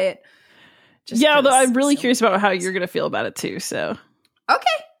to play it. Although I'm really curious about how you're going to feel about it too. So,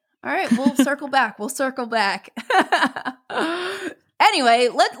 okay, all right, we'll circle back. Anyway,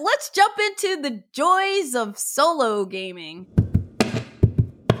 let's jump into the joys of solo gaming.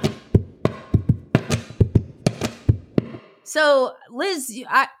 So, Liz,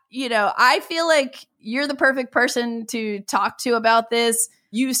 I feel like you're the perfect person to talk to about this.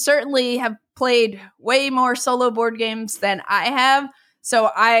 You certainly have played way more solo board games than I have. So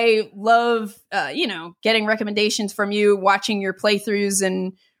I love, getting recommendations from you, watching your playthroughs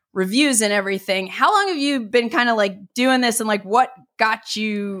and reviews and everything. How long have you been kind of like doing this, and like what got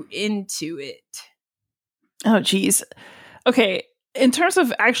you into it? Oh, geez. Okay. In terms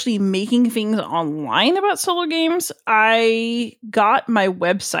of actually making things online about solo games, I got my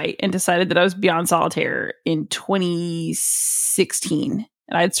website and decided that I was beyond solitaire in 2016.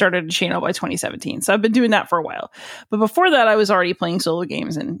 And I had started a channel by 2017. So I've been doing that for a while. But before that, I was already playing solo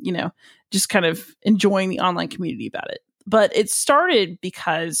games and, just kind of enjoying the online community about it. But it started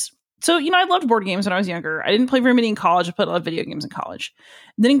because, I loved board games when I was younger. I didn't play very many in college. I played a lot of video games in college.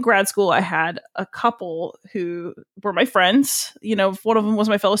 And then in grad school, I had a couple who were my friends. One of them was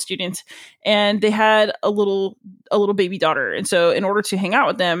my fellow student, and they had a little baby daughter. And so in order to hang out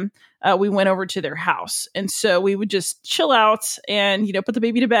with them, we went over to their house. And so we would just chill out and, put the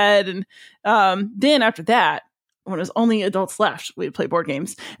baby to bed. And then after that, when it was only adults left, we'd play board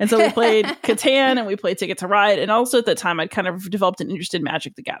games. And so we played Catan and we played Ticket to Ride. And also at that time, I'd kind of developed an interest in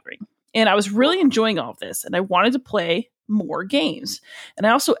Magic the Gathering. And I was really enjoying all of this. And I wanted to play more games. And I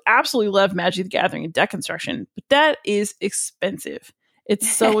also absolutely love Magic the Gathering and deck construction. But that is expensive. It's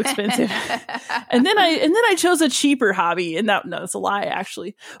so expensive. and then I chose a cheaper hobby, and that's a lie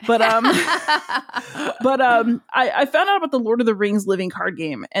actually. But I found out about the Lord of the Rings living card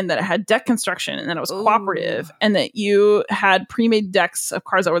game, and that it had deck construction, and that it was cooperative, and that you had pre-made decks of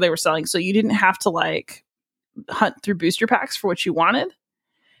cards that they were selling, so you didn't have to like hunt through booster packs for what you wanted.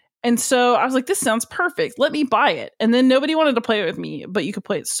 And so I was like, this sounds perfect. Let me buy it. And then nobody wanted to play it with me, but you could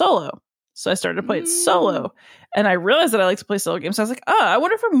play it solo. So I started to play it solo, and I realized that I like to play solo games. So I was like, I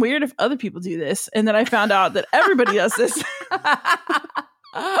wonder if I'm weird if other people do this. And then I found out that everybody does this.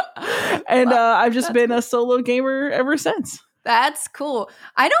 And I've just been a solo gamer ever since. That's cool.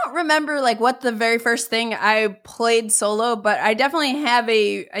 I don't remember like what the very first thing I played solo, but I definitely have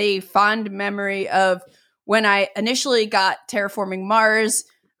a fond memory of when I initially got Terraforming Mars.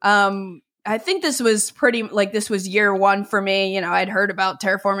 I think this was this was year one for me. I'd heard about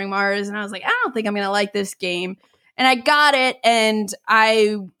Terraforming Mars, and I was like, I don't think I'm going to like this game. And I got it. And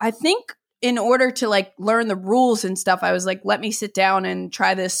I think in order to like learn the rules and stuff, I was like, let me sit down and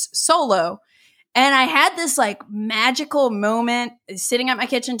try this solo. And I had this like magical moment sitting at my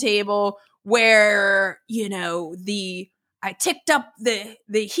kitchen table where, I ticked up the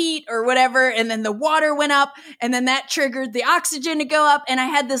heat or whatever, and then the water went up, and then that triggered the oxygen to go up. And I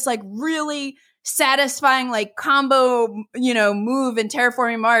had this like really satisfying like combo, move in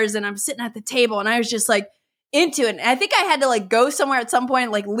Terraforming Mars. And I'm sitting at the table, and I was just like into it. And I think I had to like go somewhere at some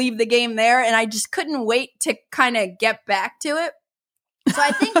point, like leave the game there. And I just couldn't wait to kind of get back to it. So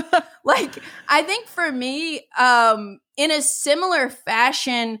I think I think for me, in a similar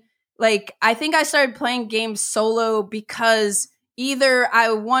fashion, like, I think I started playing games solo because either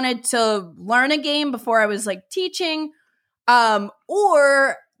I wanted to learn a game before I was like teaching,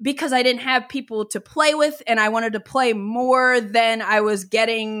 or because I didn't have people to play with and I wanted to play more than I was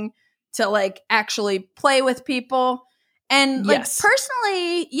getting to like actually play with people. And like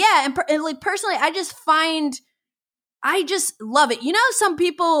personally, personally, I just love it. Some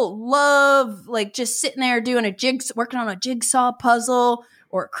people love like just sitting there doing working on a jigsaw puzzle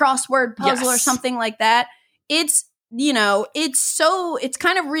or a crossword puzzle or something like that. It's it's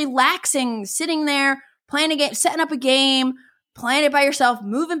kind of relaxing sitting there, playing a game, setting up a game, playing it by yourself,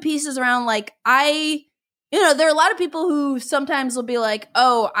 moving pieces around. Like there are a lot of people who sometimes will be like,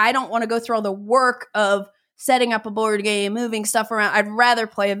 oh, I don't want to go through all the work of setting up a board game, moving stuff around. I'd rather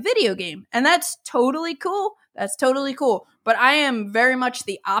play a video game. And that's totally cool. But I am very much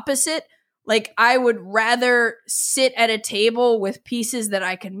the opposite. Like, I would rather sit at a table with pieces that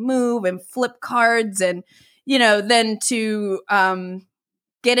I can move and flip cards and, than to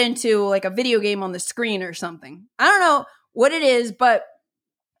get into like a video game on the screen or something. I don't know what it is, but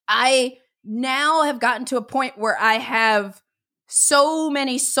I now have gotten to a point where I have so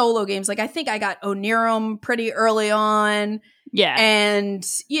many solo games. Like, I think I got Onirum pretty early on. Yeah. And,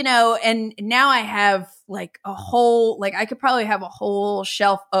 and now I have like I could probably have a whole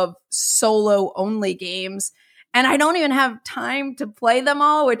shelf of solo only games, and I don't even have time to play them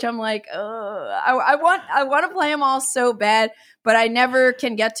all, which I'm like, I want to play them all so bad, but I never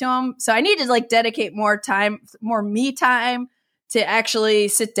can get to them. So I need to like dedicate more me time to actually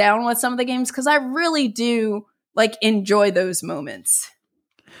sit down with some of the games, because I really do like enjoy those moments.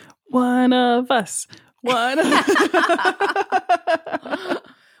 One of us. One of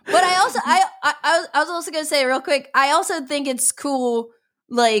But I was also going to say real quick, I also think it's cool.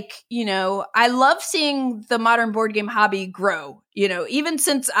 Like, you know, I love seeing the modern board game hobby grow, you know, even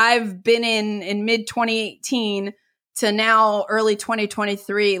since I've been in mid 2018 to now early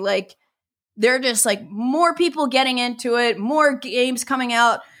 2023, like there are just like more people getting into it, more games coming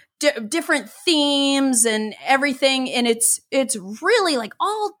out, different themes and everything. And it's really like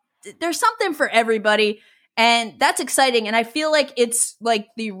there's something for everybody. And that's exciting. And I feel like it's like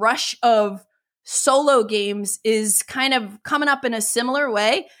the rush of solo games is kind of coming up in a similar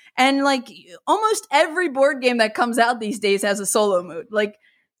way. And like almost every board game that comes out these days has a solo mode. Like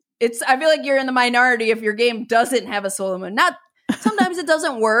I feel like you're in the minority if your game doesn't have a solo mode. Not sometimes it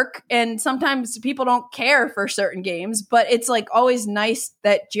doesn't work and sometimes people don't care for certain games, but it's like always nice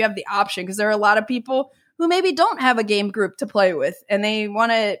that you have the option because there are a lot of people who maybe don't have a game group to play with and they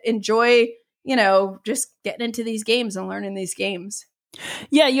want to enjoy, you know, just getting into these games and learning these games.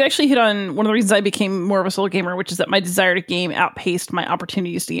 Yeah, you actually hit on one of the reasons I became more of a solo gamer, which is that my desire to game outpaced my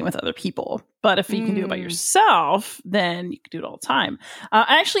opportunities to game with other people. But if you can do it by yourself, then you can do it all the time.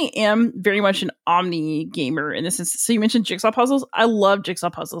 I actually am very much an omni gamer in this instance. So you mentioned jigsaw puzzles. I love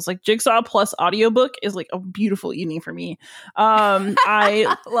jigsaw puzzles. Like Jigsaw plus audiobook is like a beautiful evening for me.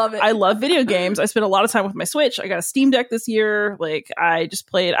 I love it. I love video games. I spent a lot of time with my Switch. I got a Steam Deck this year. Like I just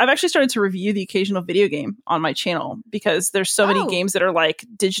played. I've actually started to review the occasional video game on my channel because there's so many games that are like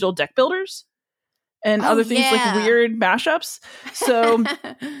digital deck builders and other things like weird mashups. So,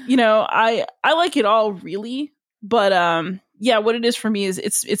 you know, I like it all really, but yeah, what it is for me is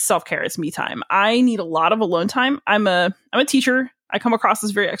it's self-care, it's me time. I need a lot of alone time. I'm a teacher. I come across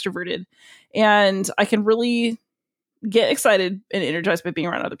as very extroverted and I can really get excited and energized by being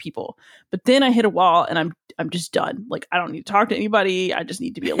around other people. But then I hit a wall and I'm just done. Like I don't need to talk to anybody. I just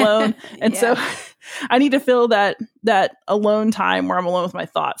need to be alone. And so I need to fill that alone time where I'm alone with my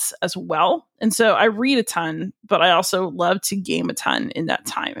thoughts as well. And so I read a ton, but I also love to game a ton in that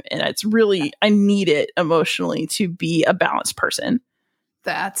time. And it's really, I need it emotionally to be a balanced person.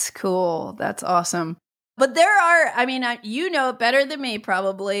 That's cool. That's awesome. But there are, I mean, you know it better than me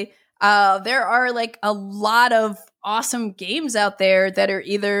probably. There are like a lot of awesome games out there that are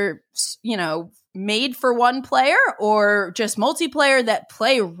either, you know, made for one player or just multiplayer that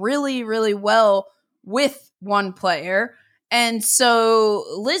play really, really well with one player. And so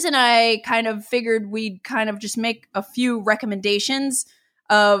Liz and I kind of figured we'd kind of just make a few recommendations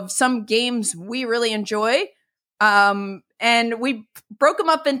of some games we really enjoy. And we broke them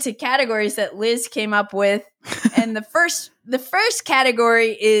up into categories that Liz came up with. And the first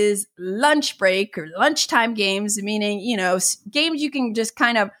category is lunch break or lunchtime games, meaning, you know, games you can just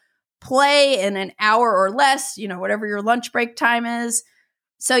kind of play in an hour or less, you know, whatever your lunch break time is.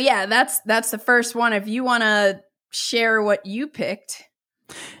 So yeah, that's the first one. If you want to share what you picked.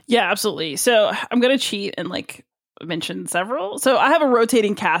 Yeah, absolutely. So I'm going to cheat and like mention several. So I have a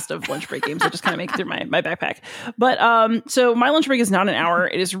rotating cast of lunch break games that just kind of make it through my backpack. But so my lunch break is not an hour.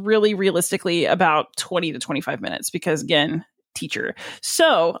 It is really realistically about 20 to 25 minutes because again, teacher.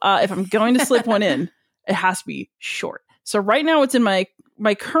 So if I'm going to slip one in, it has to be short. So right now it's in my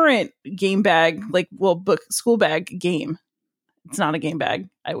current game bag, like book school bag game. It's not a game bag.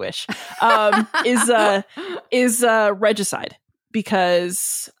 I wish. Is Regicide.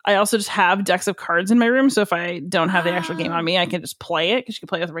 Because I also just have decks of cards in my room. So if I don't have the actual game on me, I can just play it because you can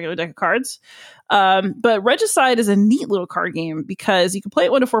play with a regular deck of cards. But Regicide is a neat little card game because you can play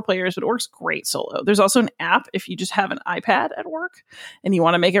it 1 to 4 players, but it works great solo. There's also an app if you just have an iPad at work and you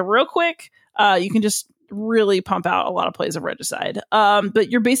want to make it real quick. You can just really pump out a lot of plays of Regicide. But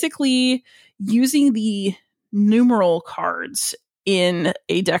you're basically using the numeral cards in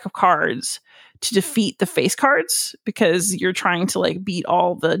a deck of cards to defeat the face cards because you're trying to like beat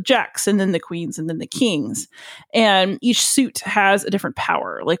all the jacks and then the queens and then the kings. And each suit has a different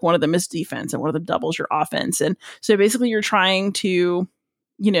power. Like one of them is defense and one of them doubles your offense. And so basically you're trying to,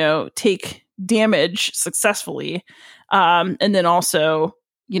 you know, take damage successfully. And then also,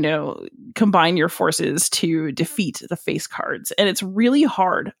 you know, combine your forces to defeat the face cards. And it's really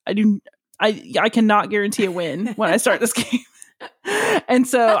hard. I cannot guarantee a win when I start this game. And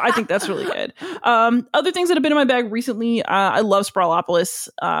so I think that's really good. Other things that have been in my bag recently, I love Sprawlopolis,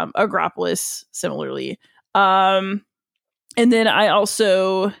 Agropolis, similarly. And then I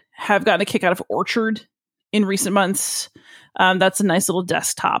also have gotten a kick out of Orchard in recent months. That's a nice little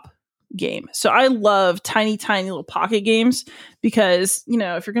desktop game. So I love tiny little pocket games because, you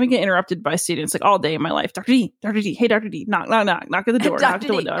know, if you're going to get interrupted by students like all day in my life, Dr. D, hey, Dr. D, knock at the door, knock at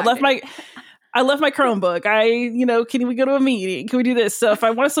the window. I left my Chromebook. Can we go to a meeting? Can we do this? So if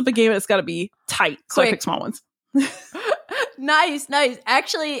I want to slip a game, it's got to be tight. So I pick small ones. Nice.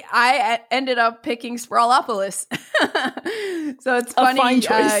 Actually, I ended up picking Sprawlopolis. So it's funny. A fine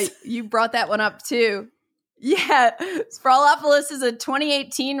choice. You brought that one up too. Yeah. Sprawlopolis is a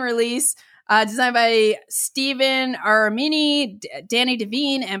 2018 release designed by Stephen Aramini, Danny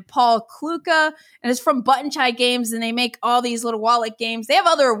Devine, and Paul Kluka. And it's from Button Shy Games, and they make all these little wallet games. They have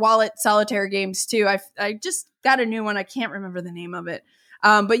other wallet solitaire games too. I just got a new one. I can't remember the name of it.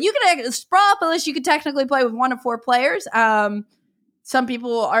 But you can Sprawlopolis, you could technically play with 1 to 4 players. Some people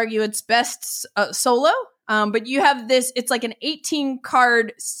will argue it's best solo. But you have this, it's like an 18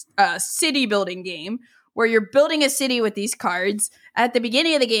 card city building game where you're building a city with these cards. At the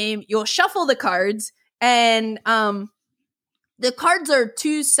beginning of the game, you'll shuffle the cards, and the cards are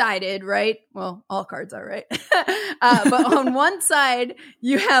 2-sided, right? Well, all cards are, right? But on one side,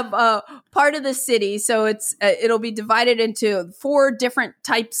 you have part of the city. So it'll be divided into 4 different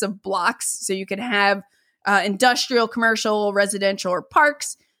types of blocks. So you can have industrial, commercial, residential, or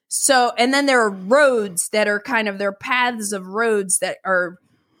parks. So, and then there are roads that are they're paths of roads that are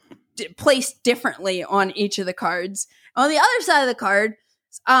placed differently on each of the cards. On the other side of the card,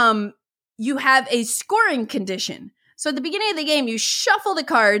 you have a scoring condition. So at the beginning of the game, you shuffle the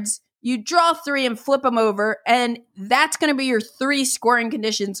cards, you draw 3 and flip them over, and that's going to be your 3 scoring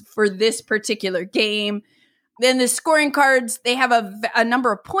conditions for this particular game. Then the scoring cards, they have a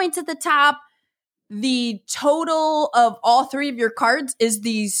number of points at the top. The total of all 3 of your cards is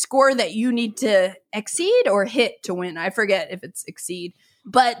the score that you need to exceed or hit to win. I forget if it's exceed.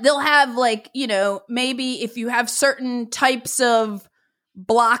 But they'll have maybe if you have certain types of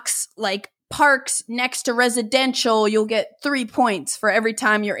blocks like parks next to residential, you'll get 3 points for every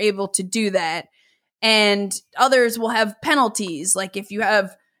time you're able to do that. And others will have penalties. Like if you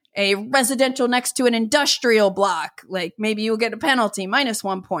have a residential next to an industrial block, like maybe you'll get a penalty,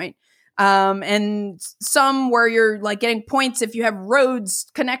 -1 point. And some where you're getting points if you have roads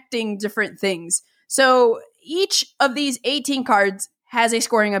connecting different things. So each of these 18 cards has a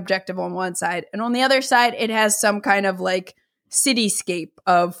scoring objective on one side. And on the other side, it has some kind of cityscape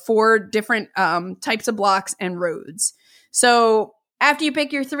of 4 different types of blocks and roads. So after you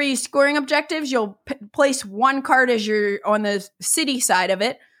pick your 3 scoring objectives, you'll place 1 card as you're on the city side of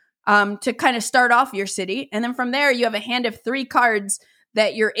it to kind of start off your city. And then from there, you have a hand of 3 cards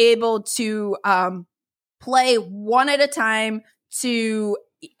that you're able to play one at a time to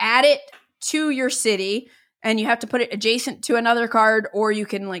add it to your city. And you have to put it adjacent to another card, or you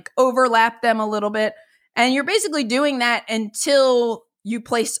can overlap them a little bit. And you're basically doing that until you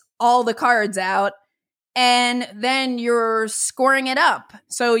place all the cards out, and then you're scoring it up.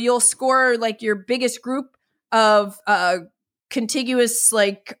 So you'll score your biggest group of contiguous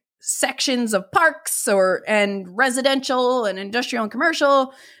sections of parks and residential and industrial and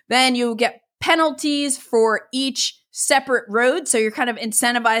commercial. Then you get penalties for each separate road. So you're kind of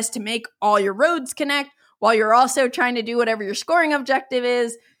incentivized to make all your roads connect while you're also trying to do whatever your scoring objective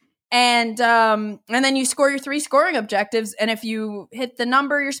is. And then you score your 3 scoring objectives. And if you hit the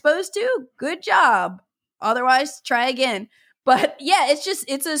number you're supposed to, good job. Otherwise, try again. But yeah,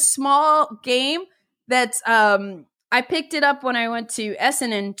 it's a small game that's, I picked it up when I went to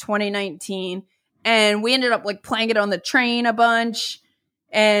Essen in 2019, and we ended up playing it on the train a bunch.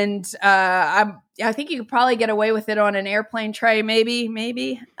 And I think you could probably get away with it on an airplane tray, maybe.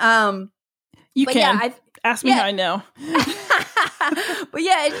 You can. Yeah, ask me how I know. But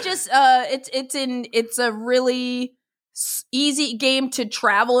yeah, it's just it's a really easy game to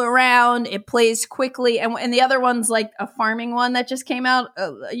travel around. It plays quickly, and the other one's a farming one that just came out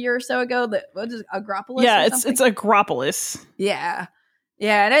a year or so ago. That what is it, Agropolis? Yeah, it's Agropolis. Yeah,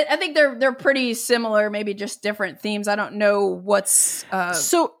 and I think they're pretty similar, maybe just different themes. I don't know what's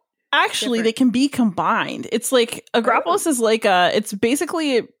so. Actually, different. They can be combined. It's Agropolis is it's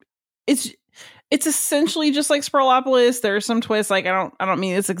basically it's essentially just like Sprawlopolis. There's some twists, I don't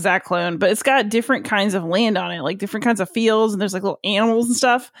mean it's exact clone, but it's got different kinds of land on it, different kinds of fields, and there's little animals and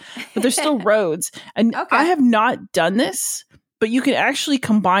stuff, but there's still roads. And okay. I have not done this, but you can actually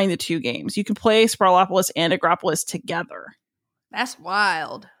combine the 2 games. You can play Sprawlopolis and Agropolis together. That's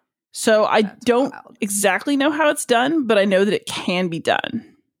wild. So I don't exactly know how it's done, but I know that it can be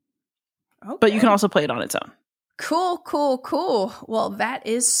done. Okay. But you can also play it on its own. Cool. Well, that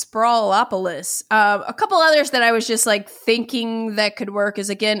is Sprawlopolis. A couple others that I was just thinking that could work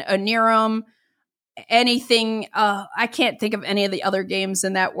is, again, Anirum. Anything. I can't think of any of the other games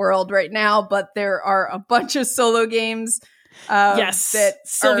in that world right now, but there are a bunch of solo games. Yes. That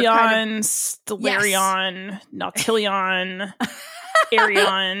Sylveon, Stellarion, Nautilion.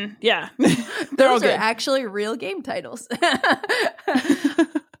 Arion. Yeah. Those are actually real game titles.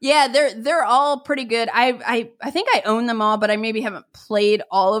 Yeah, they're all pretty good. I think I own them all, but I maybe haven't played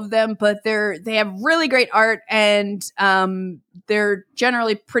all of them. But they have really great art, and they're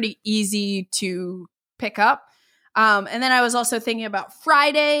generally pretty easy to pick up. And then I was also thinking about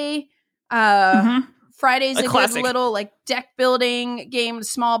Friday. Friday's a good little like deck building game,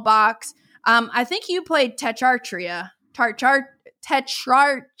 small box. I think you played Tetrarchia. Tetrarchia.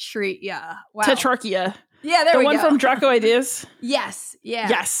 Wow. Tetrarchia. Yeah, there we go. The one from Draco Ideas? Yes. Yeah.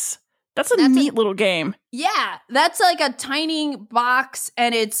 Yes. That's a neat little game. Yeah. That's like a tiny box,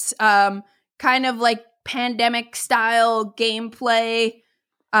 and it's kind of like pandemic style gameplay.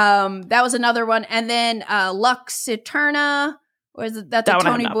 That was another one. And then Lux Eterna. That's a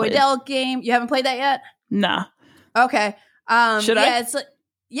Tony Boydell game. You haven't played that yet? Nah. Okay. Should I? It's like,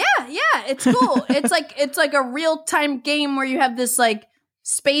 yeah, it's cool. it's like a real-time game where you have this like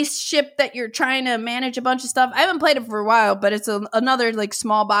spaceship that you're trying to manage a bunch of stuff. I haven't played it for a while, but it's another like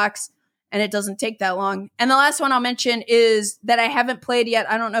small box, and it doesn't take that long. And the last one I'll mention is that I haven't played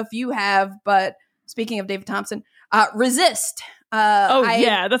yet. I don't know if you have, but speaking of David Thompson, Resist.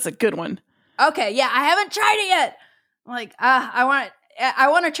 Yeah, that's a good one. Okay, yeah, I haven't tried it yet. I'm like, I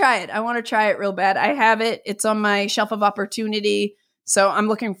want to try it. I want to try it real bad. I have it. It's on my shelf of opportunity, so I'm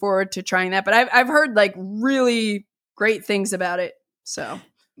looking forward to trying that. But I've heard like really great things about it. So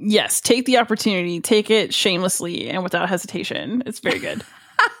yes, take the opportunity, take it shamelessly and without hesitation. It's very good.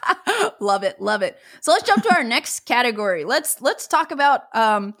 Love it. So let's jump to our next category. Let's talk about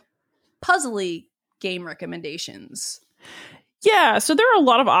puzzly game recommendations. Yeah, so there are a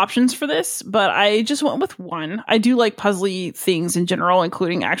lot of options for this, but I just went with one. I do like puzzly things in general,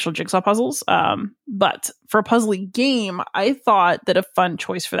 including actual jigsaw puzzles. But for a puzzly game, I thought that a fun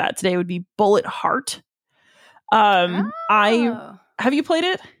choice for that today would be Bullet Heart. Have you played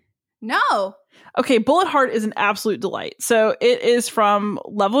it? No. Okay, Bullet Heart is an absolute delight. So it is from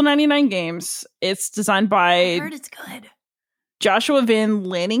Level 99 Games. It's designed by I heard it's good. Joshua Van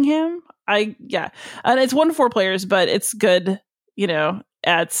Lanningham. And it's 1 to 4 players, but it's good,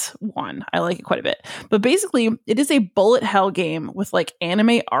 at 1. I like it quite a bit. But basically, it is a bullet hell game with like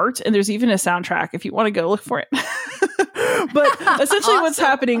anime art, and there's even a soundtrack if you want to go look for it. But essentially what's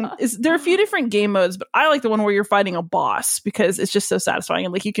happening is there are a few different game modes, but I like the one where you're fighting a boss because it's just so satisfying.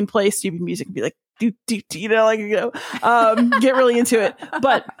 And like you can play stupid music and be like, get really into it.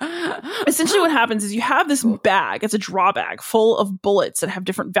 But essentially what happens is you have this bag, it's a draw bag full of bullets that have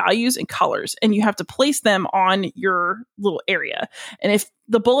different values and colors, and you have to place them on your little area. And if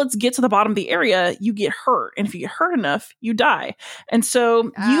the bullets get to the bottom of the area, you get hurt. And if you get hurt enough, you die. And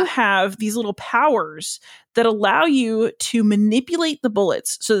so you have these little powers that allow you to manipulate the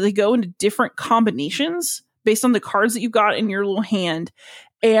bullets so that they go into different combinations based on the cards that you've got in your little hand.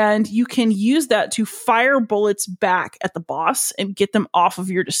 And you can use that to fire bullets back at the boss and get them off of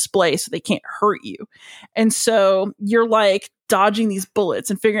your display so they can't hurt you. And so you're like dodging these bullets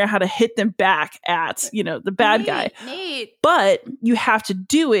and figuring out how to hit them back at, the bad guy. Neat. But you have to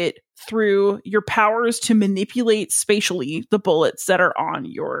do it through your powers to manipulate spatially the bullets that are on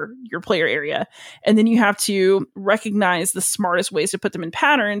your player area. And then you have to recognize the smartest ways to put them in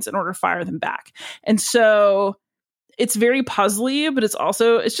patterns in order to fire them back. And so it's very puzzly, but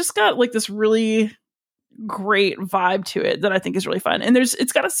it's just got like this really great vibe to it that I think is really fun. And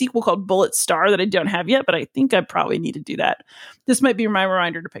it's got a sequel called Bullet Star that I don't have yet, but I think I probably need to do that. This might be my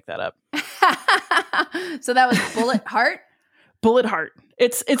reminder to pick that up. So that was Bullet Heart? Bullet Heart.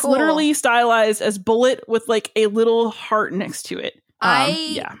 It's cool. Literally stylized as bullet with like a little heart next to it.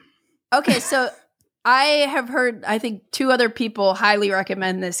 Okay, so I have heard, I think 2 other people highly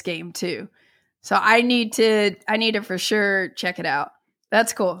recommend this game too. So I need to for sure check it out.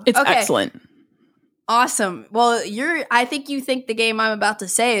 That's cool. It's excellent. Awesome. Well, I think you think the game I'm about to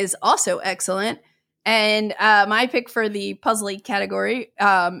say is also excellent. And my pick for the puzzly category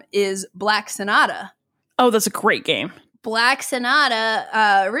is Black Sonata. Oh, that's a great game. Black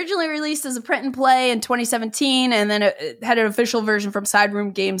Sonata, originally released as a print and play in 2017, and then it had an official version from Side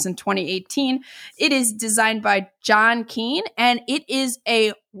Room Games in 2018. It is designed by John Keane, and it is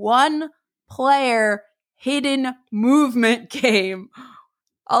a 1-player hidden movement game.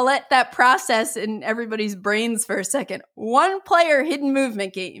 I'll let that process in everybody's brains for a second. 1-player hidden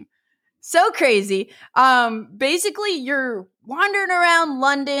movement game. So crazy. Basically, you're wandering around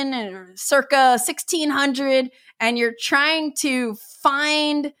London circa 1600, and you're trying to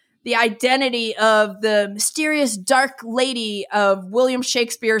find the identity of the mysterious dark lady of William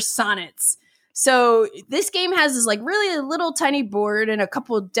Shakespeare's sonnets. So this game has this like really little tiny board and a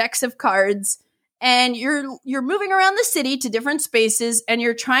couple of decks of cards, and you're moving around the city to different spaces, and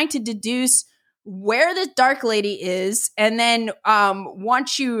you're trying to deduce where the Dark Lady is. And then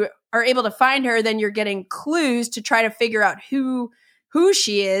once you are able to find her, then you're getting clues to try to figure out who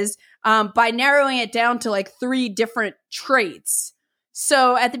she is by narrowing it down to like 3 different traits.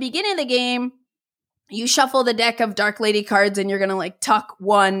 So at the beginning of the game, you shuffle the deck of Dark Lady cards, and you're going to like tuck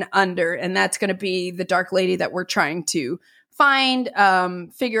one under, and that's going to be the Dark Lady that we're trying to find,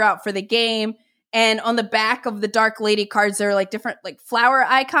 figure out for the game. And on the back of the Dark Lady cards, there are like different like flower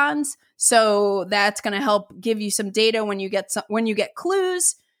icons. So that's going to help give you some data when you get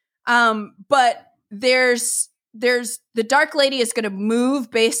clues. But there's the Dark Lady is going to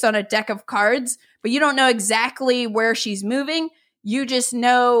move based on a deck of cards, but you don't know exactly where she's moving. You just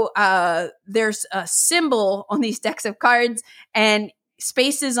know there's a symbol on these decks of cards, and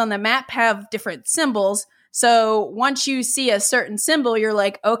spaces on the map have different symbols. So once you see a certain symbol, you're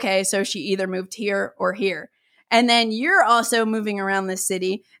like, okay, so she either moved here or here. And then you're also moving around the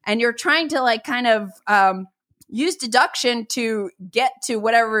city, and you're trying to like kind of use deduction to get to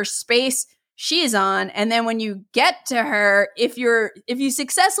whatever space she's on. And then when you get to her, if you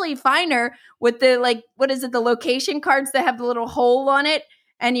successfully find her with the like, what is it, the location cards that have the little hole on it,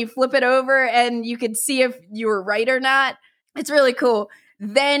 and you flip it over and you can see if you were right or not. It's really cool.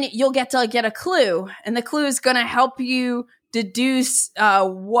 Then you'll get to get a clue, and the clue is going to help you deduce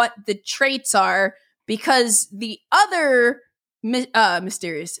what the traits are, because the other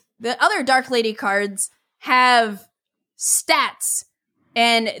the other Dark Lady cards have stats,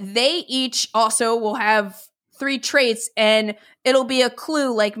 and they each also will have 3 traits, and it'll be a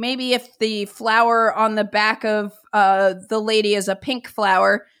clue. Like maybe if the flower on the back of the lady is a pink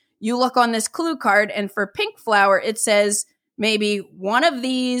flower, you look on this clue card, and for pink flower, it says maybe one of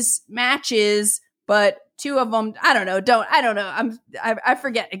these matches, but 2 of them, I don't know. I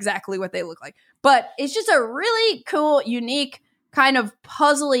forget exactly what they look like, but it's just a really cool, unique kind of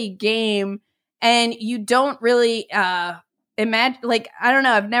puzzly game. And you don't really imagine, like, I don't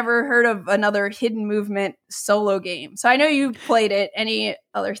know, I've never heard of another hidden movement solo game. So I know you played it. Any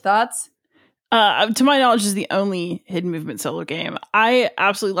other thoughts? To my knowledge, is the only hidden movement solo game. I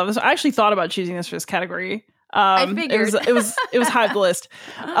absolutely love this. I actually thought about choosing this for this category. I figured it was high up the list.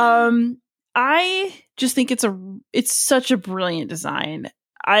 I just think it's such a brilliant design.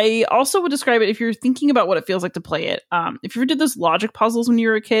 I also would describe it, if you're thinking about what it feels like to play it. If you ever did those logic puzzles when you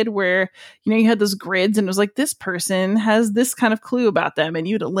were a kid, where you had those grids, and it was like, this person has this kind of clue about them, and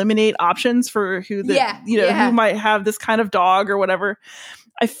you'd eliminate options for who who might have this kind of dog or whatever.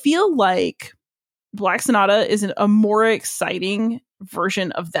 I feel like Black Sonata is a more exciting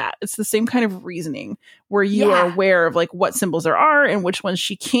version of that. It's the same kind of reasoning where you are aware of like what symbols there are and which ones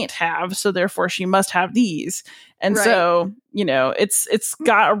she can't have, so therefore she must have these. And so it's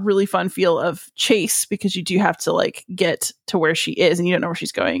got a really fun feel of chase, because you do have to like get to where she is, and you don't know where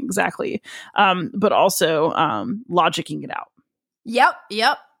she's going exactly, but also logicking it out.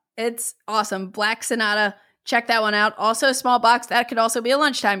 Yep, it's awesome. Black Sonata, check that one out. Also a small box, that could also be a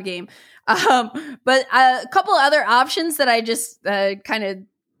lunchtime game. But a couple other options that I just kind of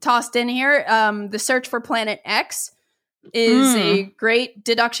tossed in here. The Search for Planet X is a great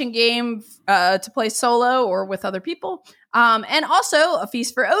deduction game to play solo or with other people. And also A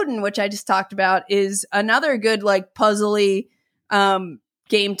Feast for Odin, which I just talked about, is another good like puzzly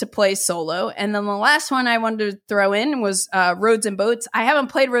game to play solo. And then the last one I wanted to throw in was Roads and Boats. I haven't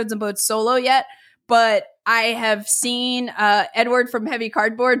played Roads and Boats solo yet, but I have seen Edward from Heavy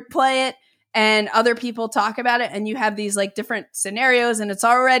Cardboard play it, and other people talk about it, and you have these like different scenarios, and it's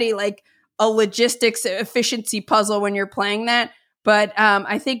already like a logistics efficiency puzzle when you're playing that. But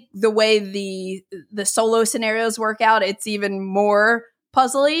I think the way the solo scenarios work out, it's even more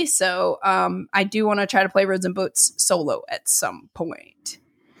puzzly. So I do want to try to play Roads and Boats solo at some point.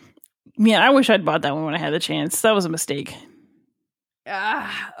 Man, I wish I'd bought that one when I had the chance. That was a mistake.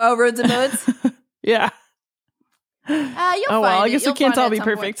 Roads and Boats? Yeah. You'll find I guess we can't all be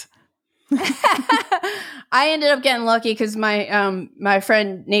perfect. I ended up getting lucky because my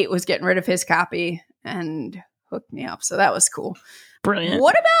friend Nate was getting rid of his copy and hooked me up, so that was cool. Brilliant.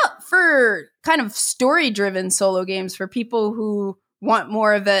 What about for kind of story-driven solo games for people who want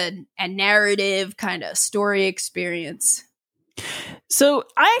more of a narrative kind of story experience? So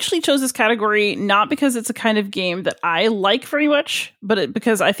I actually chose this category not because it's a kind of game that I like very much, but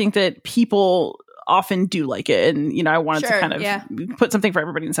because I think that people often do like it, and I wanted to kind of put something for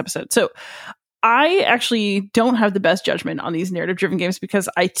everybody in this episode. So I actually don't have the best judgment on these narrative-driven games because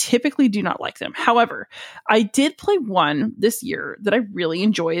I typically do not like them. However, I did play one this year that I really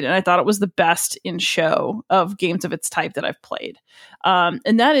enjoyed, and I thought it was the best in show of games of its type that I've played.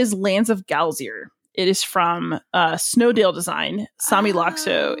 And that is Lands of Galzier. It is from Snowdale Design. Sami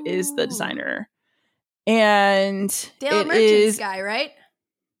Laxo is the designer. And Dale Merchant's guy, right?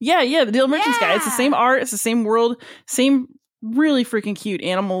 Yeah, the Dale Merchant's guy. It's the same art, it's the same world, same really freaking cute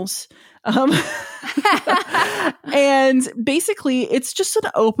animals. And basically it's just an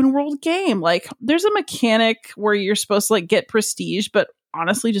open world game. Like there's a mechanic where you're supposed to like get prestige, but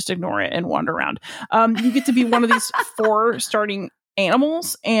honestly just ignore it and wander around. You get to be one of these 4 starting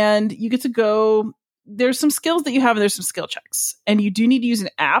animals, and you get to go. There's some skills that you have, and there's some skill checks, and you do need to use an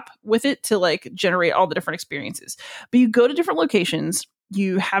app with it to like generate all the different experiences. But you go to different locations,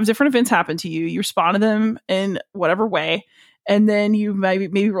 you have different events happen to you, you respond to them in whatever way, and then you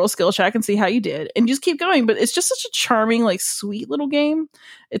maybe roll a skill check and see how you did, and you just keep going. But it's just such a charming, like sweet little game.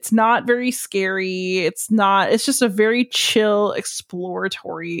 It's not very scary. It's just a very chill,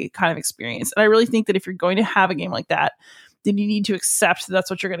 exploratory kind of experience. And I really think that if you're going to have a game like that, then you need to accept that's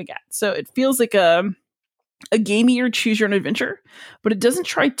what you're going to get. So it feels like a gameier choose your own adventure, but it doesn't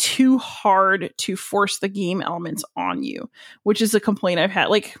try too hard to force the game elements on you, which is a complaint I've had.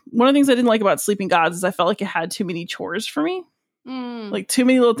 Like one of the things I didn't like about Sleeping Gods is I felt like it had too many chores for me, like too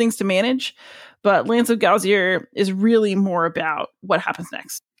many little things to manage. But Lands of Galzier is really more about what happens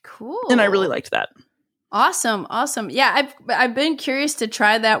next. Cool. And I really liked that. Awesome. Yeah, I've been curious to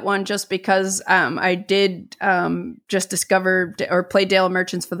try that one just because I did just discover or play Dale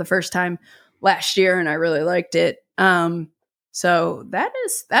Merchants for the first time last year, and I really liked it. So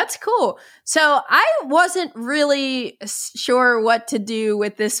that's cool. So I wasn't really sure what to do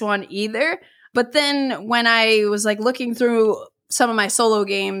with this one either. But then when I was like looking through some of my solo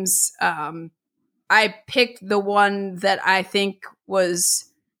games, I picked the one that I think was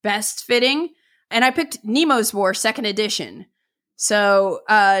best fitting. And I picked Nemo's War 2nd edition. So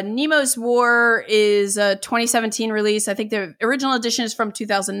Nemo's War is a 2017 release. I think the original edition is from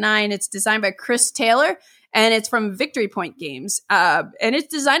 2009. It's designed by Chris Taylor, and it's from Victory Point Games. And it's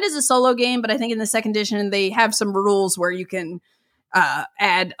designed as a solo game, but I think in the 2nd edition, they have some rules where you can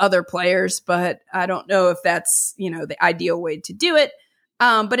add other players. But I don't know if that's, the ideal way to do it.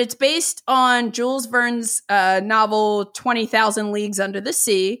 But it's based on Jules Verne's novel 20,000 Leagues Under the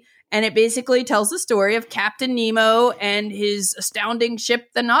Sea. And it basically tells the story of Captain Nemo and his astounding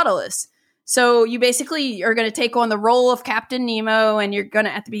ship, the Nautilus. So you basically are going to take on the role of Captain Nemo, and you're going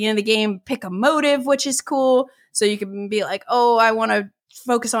to, at the beginning of the game, pick a motive, which is cool. So you can be like, oh, I want to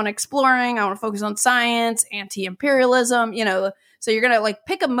focus on exploring. I want to focus on science, anti-imperialism, So you're going to like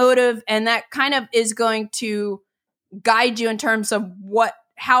pick a motive, and that kind of is going to guide you in terms of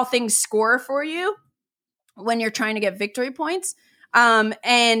how things score for you when you're trying to get victory points.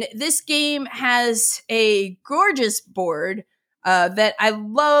 And this game has a gorgeous board that I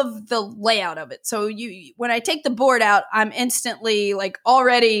love the layout of it. So when I take the board out, I'm instantly like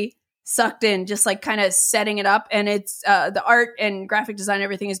already sucked in, just like kind of setting it up. And it's the art and graphic design,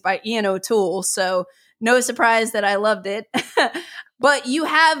 everything is by Ian O'Toole. So no surprise that I loved it. But you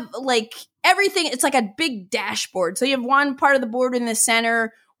have like everything. It's like a big dashboard. So you have one part of the board in the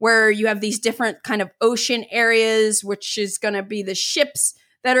center where you have these different kind of ocean areas, which is going to be the ships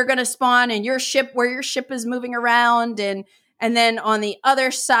that are going to spawn, and your ship, where your ship is moving around. And then on the other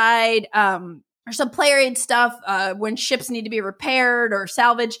side, there's some player aid stuff. When ships need to be repaired or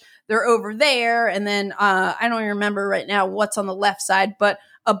salvaged, they're over there. And then I don't even remember right now what's on the left side, but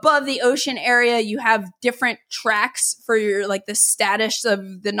above the ocean area, you have different tracks for your, like the status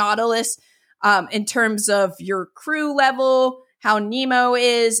of the Nautilus in terms of your crew level, how Nemo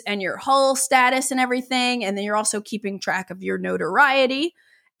is, and your hull status and everything. And then you're also keeping track of your notoriety.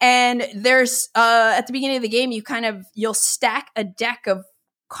 And there's, at the beginning of the game, you'll stack a deck of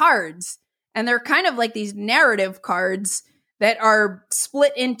cards. And they're kind of like these narrative cards that are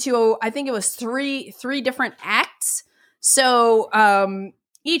split into, I think it was three different acts. So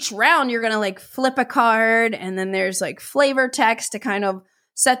each round, you're going to like flip a card, and then there's like flavor text to kind of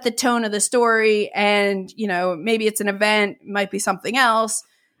set the tone of the story. And, maybe it's an event, might be something else.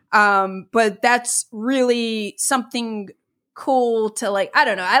 But that's really something cool to like, I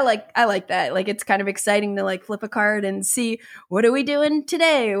don't know. I like that. Like, it's kind of exciting to like flip a card and see, what are we doing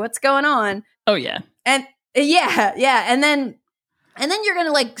today? What's going on? Oh yeah. And yeah. And then you're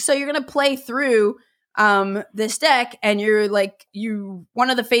going to you're going to play through this deck, and you're like, one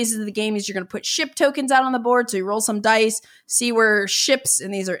of the phases of the game is you're going to put ship tokens out on the board. So you roll some dice, see where ships,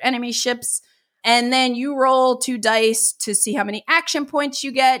 and these are enemy ships, And then you roll 2 dice to see how many action points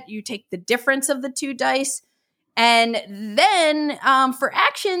you get. You take the difference of the 2 dice. And then for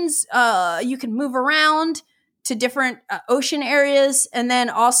actions, you can move around to different ocean areas. And then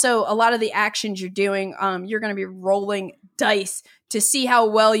also a lot of the actions you're doing, you're going to be rolling dice to see how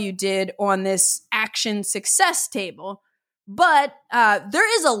well you did on this action success table. But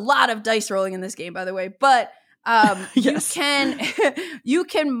there is a lot of dice rolling in this game, by the way. But yes. you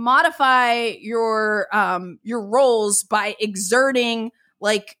can modify your rolls by exerting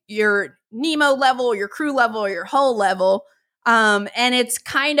like your Nemo level, your crew level, or your hull level. And it's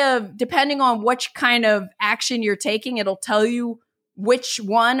kind of depending on which kind of action you're taking, it'll tell you which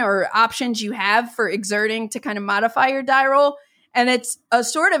one or options you have for exerting to kind of modify your die roll. And it's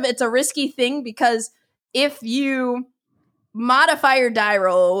a risky thing because if you modify your die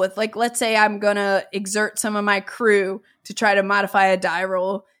roll with, like, let's say I'm going to exert some of my crew to try to modify a die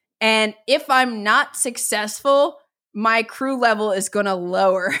roll. And if I'm not successful, my crew level is going to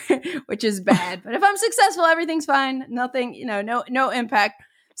lower, which is bad. But if I'm successful, everything's fine. Nothing, no impact.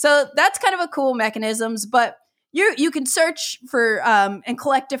 So that's kind of a cool mechanisms. But you can search for and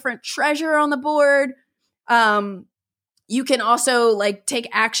collect different treasure on the board. You can also like take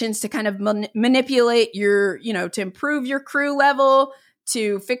actions to kind of manipulate your, to improve your crew level,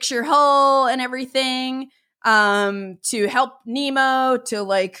 to fix your hull and everything, to help Nemo, to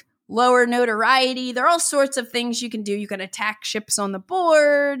like lower notoriety. There are all sorts of things you can do. You can attack ships on the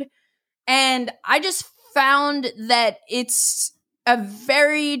board. And I just found that it's a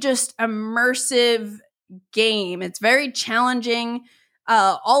very just immersive game. It's very challenging.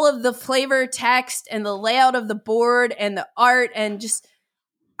 All of the flavor text and the layout of the board and the art and just,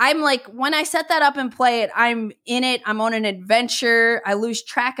 I'm like, when I set that up and play it, I'm in it. I'm on an adventure. I lose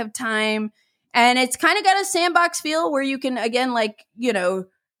track of time. And it's kind of got a sandbox feel where you can, again, like,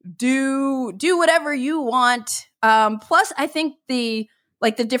 do whatever you want. Plus, I think the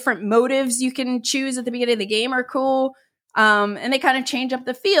different motives you can choose at the beginning of the game are cool. And they kind of change up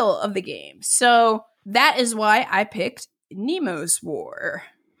the feel of the game. So that is why I picked Nemo's War.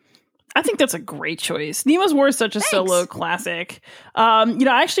 I think that's a great choice. Nemo's War is such a solo classic. I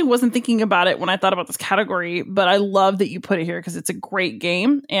actually wasn't thinking about it when I thought about this category, but I love that you put it here because it's a great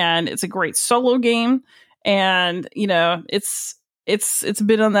game and it's a great solo game. And, it's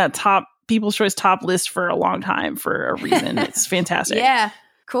been on that top People's Choice top list for a long time for a reason. It's fantastic. Yeah.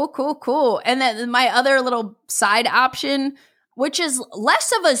 Cool. And then my other little side option, which is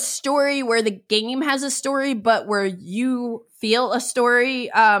less of a story where the game has a story, but where you feel a story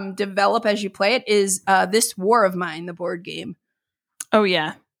develop as you play it, is this War of Mine, the board game. Oh,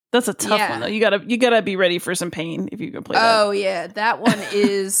 yeah. That's a tough one, though. You gotta be ready for some pain if you can play that. Oh, yeah. That one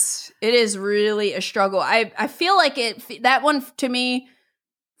is really a struggle. I feel like that one to me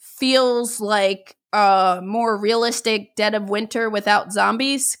feels like more realistic Dead of Winter without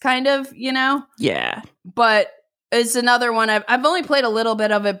zombies, kind of, Yeah. But it's another one I've only played a little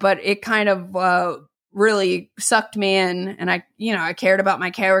bit of it, but it kind of really sucked me in, and I cared about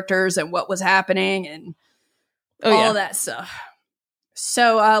my characters and what was happening and all of that stuff.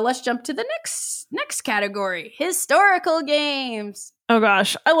 So let's jump to the next category: historical games. Oh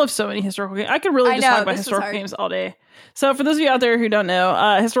gosh, I love so many historical games. I could really just talk about historical games all day. So for those of you out there who don't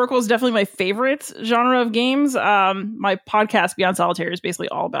know, historical is definitely my favorite genre of games. My podcast Beyond Solitaire is basically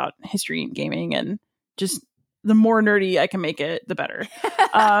all about history and gaming, and just the more nerdy I can make it, the better.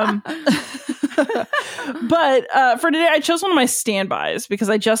 But for today, I chose one of my standbys because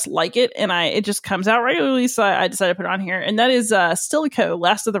I just like it, and it just comes out regularly, so I decided to put it on here. And that is Stilicho,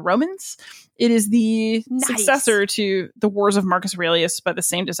 Last of the Romans. It is the successor to The Wars of Marcus Aurelius by the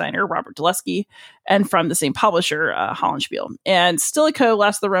same designer, Robert Dulesky, and from the same publisher, Hollandspiel. And Stilicho,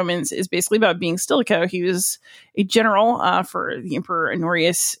 Last of the Romans is basically about being Stilicho. He was a general for the Emperor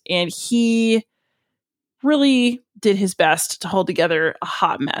Honorius, and he really did his best to hold together a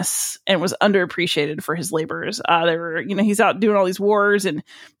hot mess and was underappreciated for his labors. He's out doing all these wars, and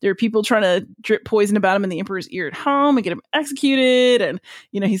there are people trying to drip poison about him in the emperor's ear at home and get him executed. And,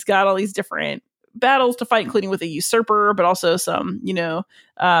 he's got all these different battles to fight, including with a usurper, but also some,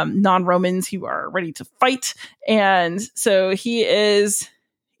 non-Romans who are ready to fight. And so he is,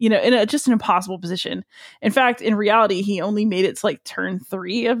 in just an impossible position. In fact, in reality, he only made it to like turn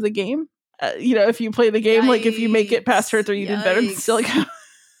 3 of the game. If you play the game, like if you make it past turn 3, you did better than Stilicho.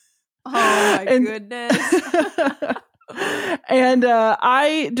 Oh my goodness. And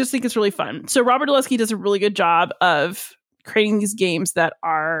I just think it's really fun. So Robert Dulesky does a really good job of creating these games that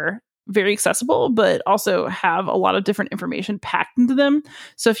are very accessible, but also have a lot of different information packed into them.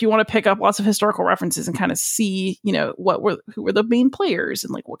 So if you want to pick up lots of historical references and kind of see, who were the main players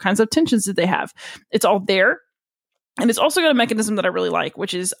and like what kinds of tensions did they have, it's all there. And it's also got a mechanism that I really like,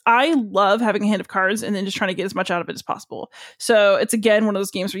 which is I love having a hand of cards and then just trying to get as much out of it as possible. So it's, again, one of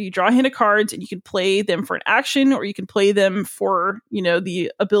those games where you draw a hand of cards and you can play them for an action, or you can play them for,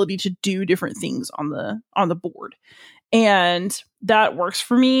 the ability to do different things on the board. And that works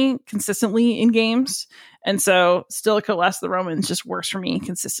for me consistently in games. And so Stilicho Last of the Romans just works for me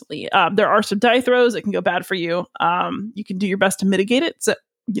consistently. There are some die throws that can go bad for you. You can do your best to mitigate it. So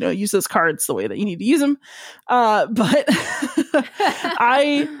use those cards the way that you need to use them. But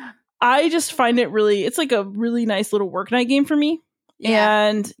I just find it's like a really nice little work night game for me. Yeah.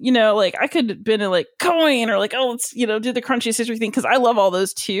 And, I could have been like coin or like, oh, let's, do the crunchy history thing, because I love all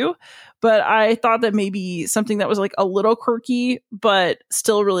those too. But I thought that maybe something that was like a little quirky, but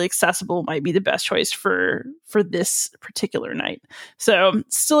still really accessible might be the best choice for this particular night. So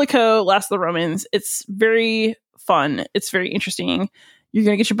Stilicho, Last of the Romans, it's very fun. It's very interesting. You're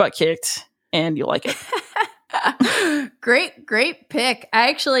going to get your butt kicked and you'll like it. Great pick. I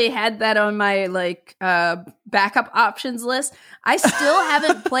actually had that on my backup options list. I still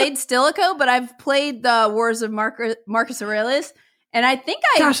haven't played Stilicho, but I've played the Wars of Marcus Aurelius, and I think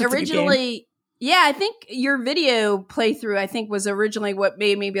I think your video playthrough was originally what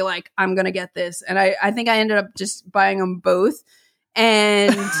made me be like, I'm gonna get this, and I think I ended up just buying them both.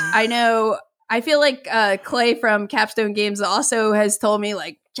 And I feel like Clay from Capstone Games also has told me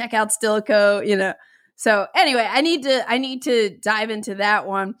like, check out Stilicho, So anyway, I need to dive into that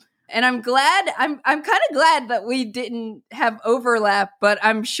one. And I'm kind of glad that we didn't have overlap, but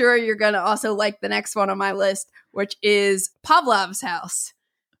I'm sure you're going to also like the next one on my list, which is Pavlov's House.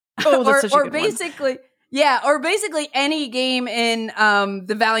 Oh, that's such a good basically, one. Yeah, or basically any game in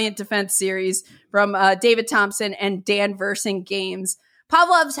the Valiant Defense series from David Thompson and Dan Versing Games.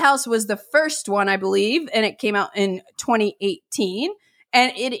 Pavlov's House was the first one, I believe, and it came out in 2018.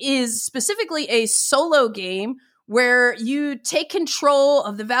 And it is specifically a solo game where you take control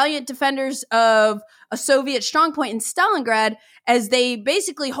of the valiant defenders of a Soviet strongpoint in Stalingrad as they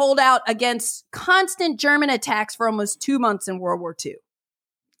basically hold out against constant German attacks for almost 2 months in World War II.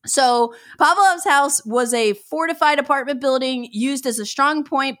 So Pavlov's House was a fortified apartment building used as a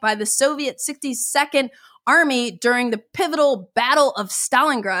strongpoint by the Soviet 62nd Army during the pivotal Battle of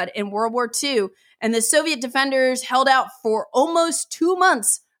Stalingrad in World War II. And the Soviet defenders held out for almost 2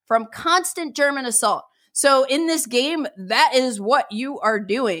 months from constant German assault. So in this game, that is what you are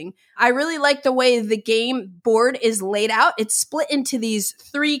doing. I really like the way the game board is laid out. It's split into these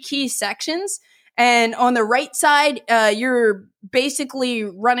 3 key sections. And on the right side, you're basically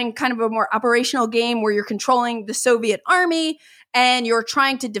running kind of a more operational game where you're controlling the Soviet army and you're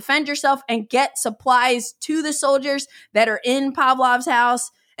trying to defend yourself and get supplies to the soldiers that are in Pavlov's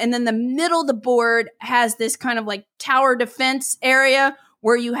house. And then the middle of the board has this kind of like tower defense area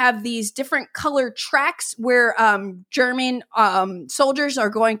where you have these different colored tracks where German soldiers are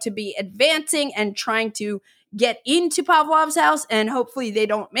going to be advancing and trying to get into Pavlov's house. And hopefully they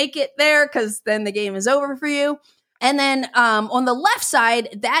don't make it there because then the game is over for you. And then on the left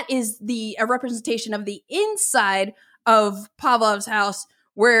side, that is a representation of the inside of Pavlov's house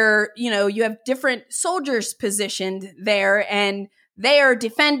where, you have different soldiers positioned there and they are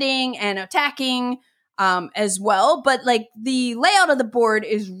defending and attacking as well. But like the layout of the board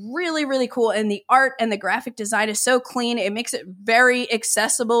is really, really cool. And the art and the graphic design is so clean. It makes it very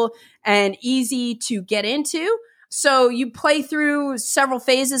accessible and easy to get into. So you play through several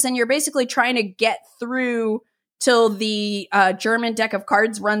phases and you're basically trying to get through till the German deck of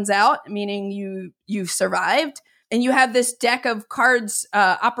cards runs out, meaning you survived. And you have this deck of cards,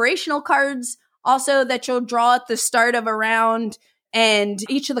 operational cards also that you'll draw at the start of a round. And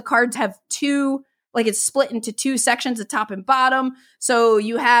each of the cards have it's split into 2 sections, the top and bottom. So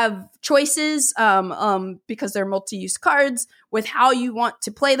you have choices because they're multi-use cards with how you want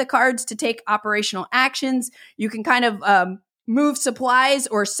to play the cards to take operational actions. You can kind of move supplies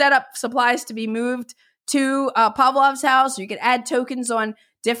or set up supplies to be moved to Pavlov's house. You can add tokens on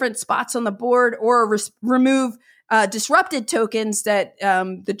different spots on the board or remove disrupted tokens that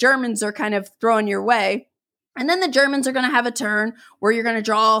the Germans are kind of throwing your way. And then the Germans are going to have a turn where you're going to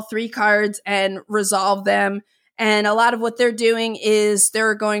draw 3 cards and resolve them. And a lot of what they're doing is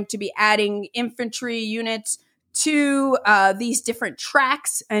they're going to be adding infantry units to these different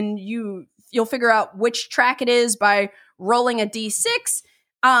tracks. And you'll figure out which track it is by rolling a D6.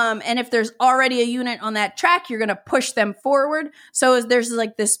 And if there's already a unit on that track, you're going to push them forward. So there's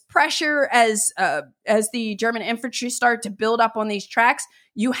like this pressure as the German infantry start to build up on these tracks.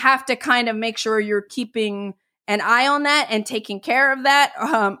 You have to kind of make sure you're keeping an eye on that and taking care of that,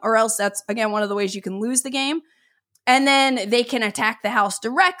 or else that's, again, one of the ways you can lose the game. And then they can attack the house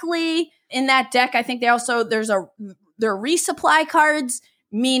directly. In that deck, I think there are resupply cards,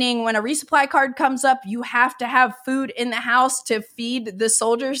 meaning when a resupply card comes up, you have to have food in the house to feed the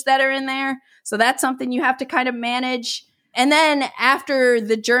soldiers that are in there. So that's something you have to kind of manage. And then after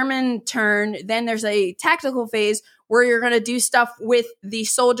the German turn, then there's a tactical phase where you're going to do stuff with the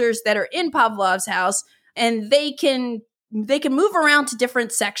soldiers that are in Pavlov's house, and they can move around to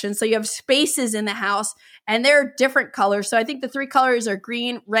different sections. So you have spaces in the house, and they're different colors. So I think the 3 colors are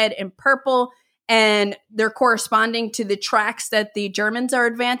green, red, and purple. And they're corresponding to the tracks that the Germans are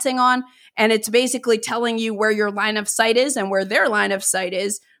advancing on. And it's basically telling you where your line of sight is and where their line of sight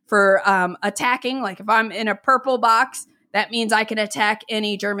is for attacking. Like if I'm in a purple box, that means I can attack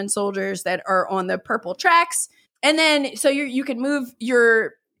any German soldiers that are on the purple tracks. And then, so you can move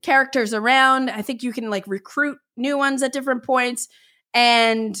your characters around. I think you can like recruit new ones at different points.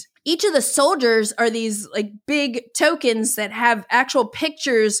 And each of the soldiers are these like big tokens that have actual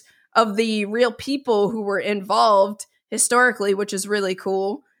pictures of the real people who were involved historically, which is really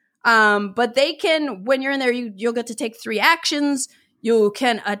cool. But they can, when you're in there, you'll get to take 3 actions. You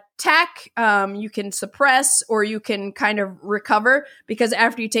can attack, you can suppress, or you can kind of recover, because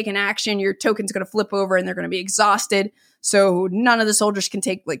after you take an action, your token's going to flip over and they're going to be exhausted. So none of the soldiers can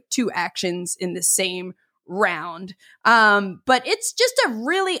take like 2 actions in the same round. But it's just a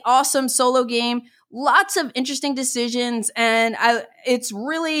really awesome solo game. Lots of interesting decisions. And it's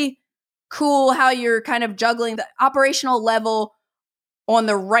really cool how you're kind of juggling the operational level on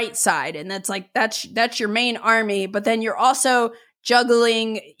the right side. And that's your main army. But then you're also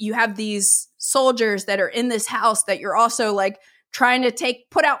juggling, you have these soldiers that are in this house that you're also like trying to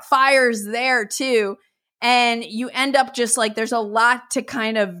put out fires there too. And you end up just like, there's a lot to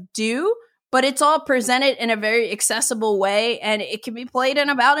kind of do, but it's all presented in a very accessible way. And it can be played in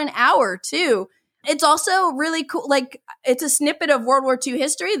about an hour too. It's also really cool. Like, it's a snippet of World War II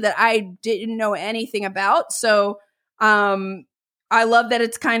history that I didn't know anything about. So I love that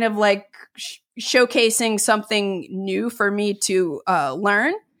it's kind of like showcasing something new for me to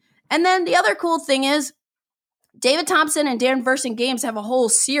learn. And then the other cool thing is David Thompson and Davidson Games have a whole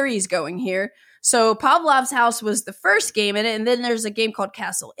series going here. So Pavlov's House was the first game in it. And then there's a game called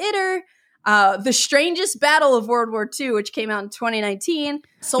Castle Itter, The Strangest Battle of World War II, which came out in 2019,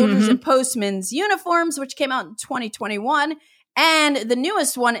 Soldiers in Postmen's Uniforms, which came out in 2021, and the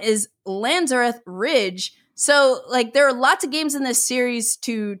newest one is Lanzareth Ridge. So, like, there are lots of games in this series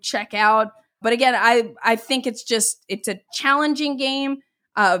to check out, but again, I think it's a challenging game,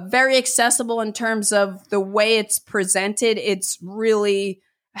 very accessible in terms of the way it's presented. It's really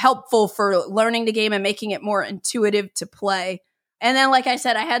helpful for learning the game and making it more intuitive to play. And then, like I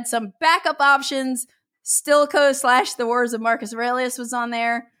said, I had some backup options. Stilco / The Wars of Marcus Aurelius was on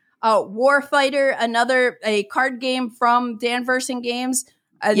there. Warfighter, a card game from Davidson Games,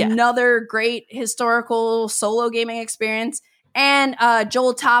 another great historical solo gaming experience. And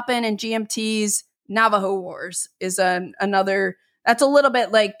Joel Toppin and GMT's Navajo Wars is another. That's a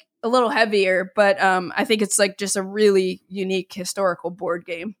little heavier, but I think it's like just a really unique historical board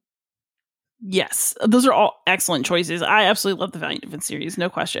game. Yes, those are all excellent choices. I absolutely love the Valiant Defense series, no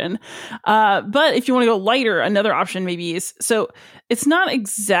question. But if you want to go lighter, another option maybe is, so it's not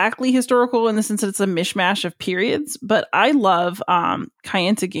exactly historical in the sense that it's a mishmash of periods, but I love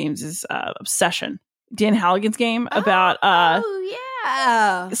Kayenta Games' Obsession, Dan Halligan's game about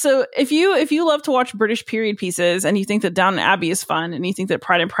So if you love to watch British period pieces and you think that Downton Abbey is fun and you think that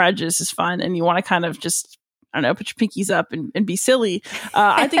Pride and Prejudice is fun and you want to kind of just, I don't know, put your pinkies up and be silly,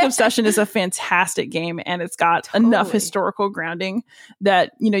 I think Obsession is a fantastic game, and it's got enough historical grounding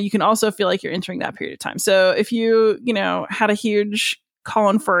that, you can also feel like you're entering that period of time. So if you had a huge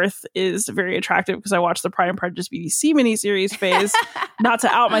Colin Firth is very attractive because I watched the Pride and Prejudice BBC miniseries phase, not to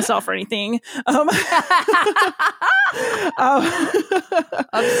out myself or anything.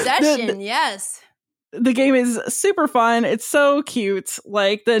 Obsession, yes. The game is super fun. It's so cute.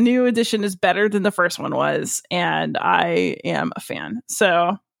 Like, the new edition is better than the first one was, and I am a fan.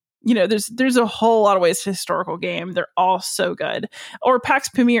 So, there's a whole lot of ways to historical game. They're all so good. Or PAX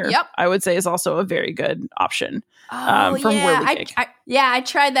Premier, I would say, is also a very good option. From Whirligig. I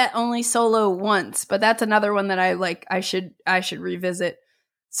tried that only solo once, but that's another one that I like. I should revisit.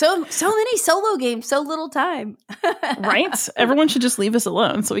 So many solo games, so little time. Right? Everyone should just leave us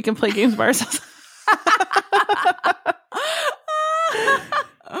alone so we can play games by ourselves.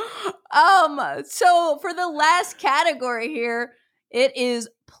 So for the last category here, it is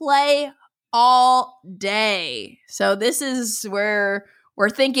play all day. So this is where we're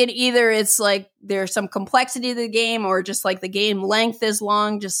thinking either it's like there's some complexity to the game or just like the game length is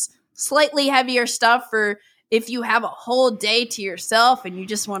long, just slightly heavier stuff for if you have a whole day to yourself and you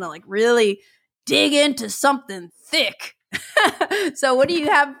just want to like really dig into something thick. So what do you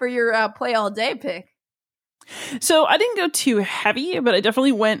have for your play all day pick? So I didn't go too heavy, but I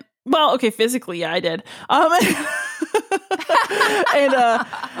definitely went, well, okay, physically, yeah, I did.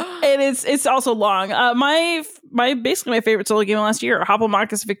 And it's also long. My basically my favorite solo game last year,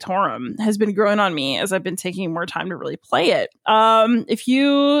 Hoplomachus Victorum, has been growing on me as I've been taking more time to really play it. If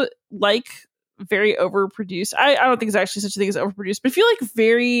you like very overproduced, I don't think there's actually such a thing as overproduced, but if you like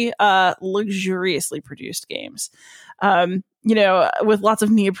very luxuriously produced games, with lots of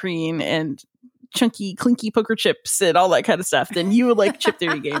neoprene and chunky, clinky poker chips and all that kind of stuff, then you would like chip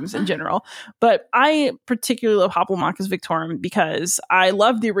theory games in general. But I particularly love Hoplomachus Victorum because I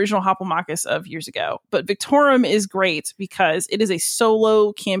love the original Hoplomachus of years ago. But Victorum is great because it is a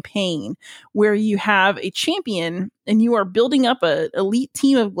solo campaign where you have a champion and you are building up an elite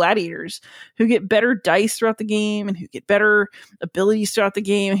team of gladiators who get better dice throughout the game and who get better abilities throughout the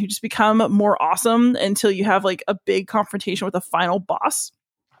game and who just become more awesome until you have like a big confrontation with a final boss.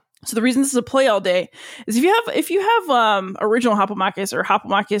 So the reason this is a play all day is if you have original Hoplomachus or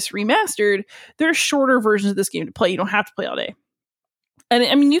Hoplomachus remastered, there are shorter versions of this game to play. You don't have to play all day. And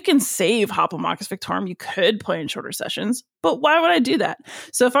I mean, you can save Hoplomachus Victorum. You could play in shorter sessions, but why would I do that?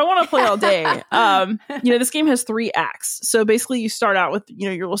 So if I want to play all day, this game has 3 acts. So basically you start out with,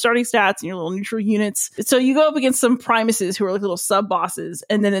 your little starting stats and your little neutral units. So you go up against some primuses who are like little sub bosses.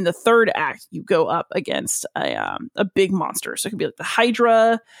 And then in the 3rd act, you go up against a big monster. So it could be like the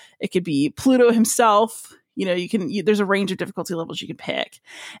Hydra. It could be Pluto himself. There's a range of difficulty levels you can pick,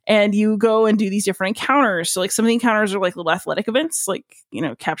 and you go and do these different encounters. So like some of the encounters are like little athletic events, like,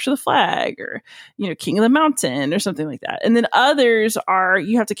 capture the flag or, king of the mountain or something like that. And then others are,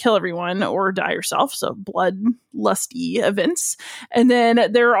 you have to kill everyone or die yourself. So bloodlusty events. And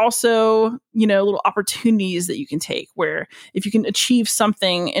then there are also, little opportunities that you can take where if you can achieve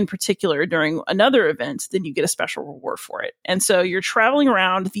something in particular during another event, then you get a special reward for it. And so you're traveling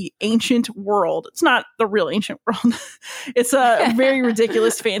around the ancient world. It's not the real ancient world. It's a very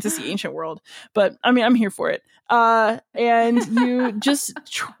ridiculous fantasy ancient world, but I mean, I'm here for it. And you just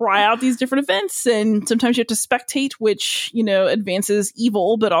try out these different events, and sometimes you have to spectate, which, advances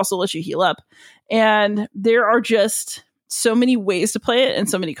evil, but also lets you heal up. And there are just so many ways to play it and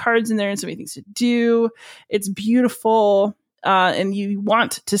so many cards in there and so many things to do. It's beautiful. And you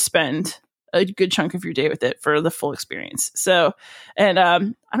want to spend a good chunk of your day with it for the full experience. So, and I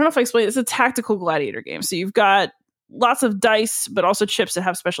don't know if I explained, it's a tactical gladiator game. So you've got lots of dice, but also chips that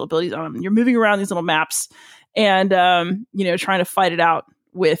have special abilities on them. You're moving around these little maps and, trying to fight it out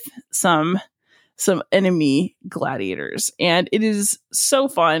with some enemy gladiators. And it is so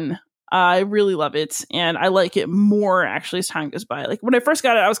fun. I really love it. And I like it more actually as time goes by. Like when I first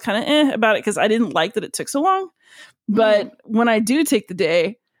got it, I was kind of about it because I didn't like that it took so long. But when I do take the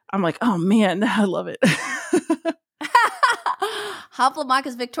day, I'm like, oh man, I love it.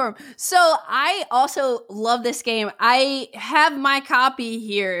 Hoplomachus Victorum. So I also love this game. I have my copy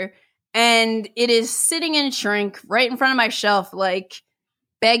here and it is sitting in shrink right in front of my shelf, like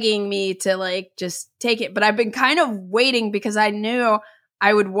begging me to like just take it. But I've been kind of waiting because I knew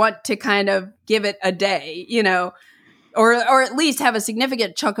I would want to kind of give it a day, or at least have a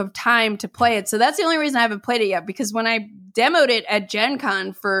significant chunk of time to play it. So that's the only reason I haven't played it yet, because when I demoed it at Gen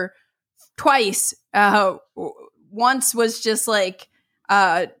Con for twice, once was just like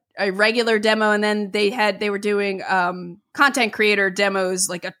a regular demo, and then they were doing content creator demos,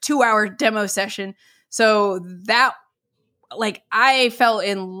 like a 2-hour demo session. So that, like, I fell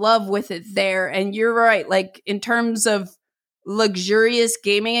in love with it there. And you're right, like in terms of luxurious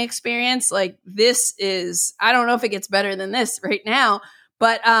gaming experience, like this is, I don't know if it gets better than this right now,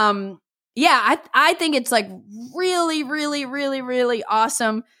 but I think it's like really, really, really, really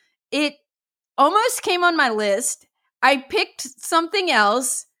awesome. It almost came on my list. I picked something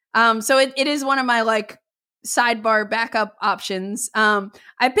else. So it is one of my like sidebar backup options. I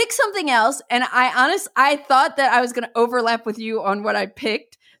picked something else, and I thought that I was going to overlap with you on what I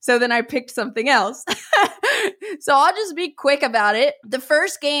picked. So then I picked something else. So I'll just be quick about it. The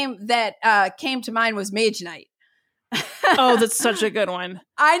first game that came to mind was Mage Knight. Oh, that's such a good one.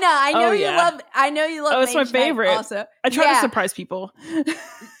 I know you yeah. love. I know you love. Oh, it's my favorite. Also, I try to surprise people.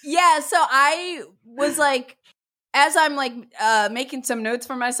 Yeah, so I was like, as I'm like making some notes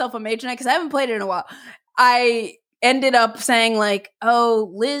for myself on Mage Knight, because I haven't played it in a while, I ended up saying like,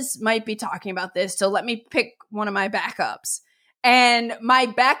 oh, Liz might be talking about this, so let me pick one of my backups. And my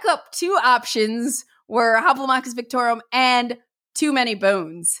backup 2 options were Hoplomachus Victorum and Too Many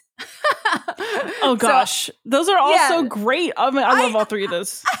Bones. Oh gosh, those are all so great. I love all 3 of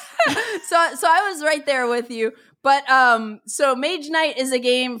those. So I was right there with you. But so Mage Knight is a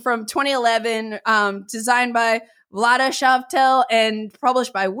game from 2011, designed by Vlada Shavtel and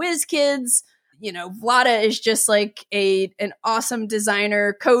published by WizKids. You know, Vlada is just like an awesome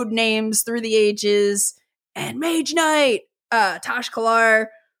designer, code names through the ages, and Mage Knight, Tosh Kalar,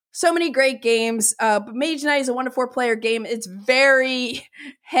 so many great games. But Mage Knight is a 1 to 4 player game. It's very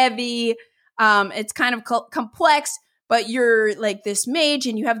heavy. It's kind of complex, but you're like this mage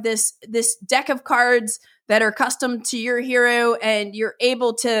and you have this deck of cards that are custom to your hero, and you're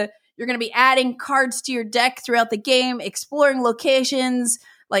going to be adding cards to your deck throughout the game, exploring locations,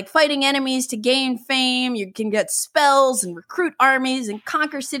 like fighting enemies to gain fame. You can get spells and recruit armies and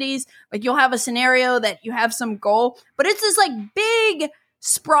conquer cities. Like you'll have a scenario that you have some goal, but it's this like big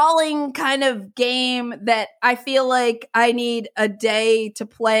sprawling kind of game that I feel like I need a day to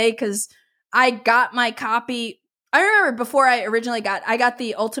play, because I got my copy. I remember before I got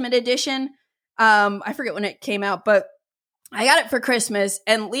the Ultimate Edition. I forget when it came out, but I got it for Christmas.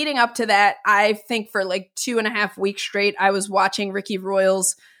 And leading up to that, I think for like 2.5 weeks straight, I was watching Ricky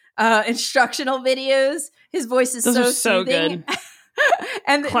Royale's instructional videos. His voice is so soothing. Good.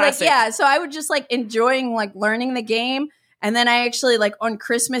 And Classic. like, yeah, so I would just like enjoying like learning the game. And then I actually like on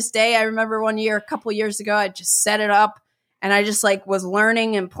Christmas Day, I remember one year, a couple years ago, I just set it up and I just like was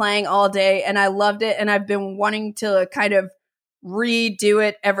learning and playing all day, and I loved it. And I've been wanting to kind of redo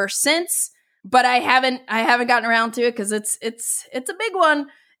it ever since, but I haven't gotten around to it because it's a big one.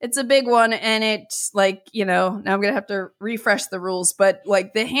 It's a big one, and it's like, you know, now I'm gonna have to refresh the rules, but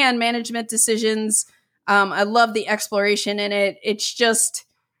like the hand management decisions, I love the exploration in it. It's just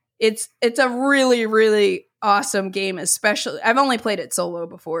it's a really, really awesome game. Especially, I've only played it solo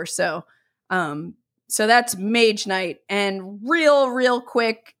before, so that's Mage Knight. And real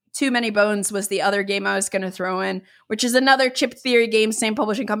quick, Too Many Bones was the other game I was going to throw in, which is another chip theory game, same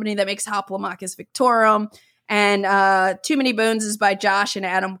publishing company that makes Hoplomachus Victorum. And Too Many Bones is by Josh and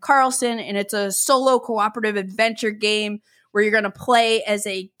Adam Carlson, and it's a solo cooperative adventure game where you're going to play as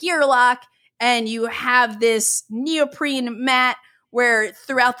a Gearlock, and you have this neoprene mat where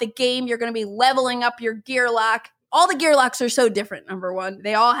throughout the game you're going to be leveling up your Gearlock. All the Gearlocks are so different, number one.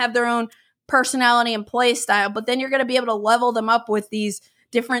 They all have their own personality and play style, but then you're going to be able to level them up with these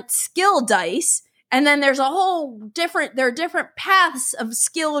different skill dice. And then there are different paths of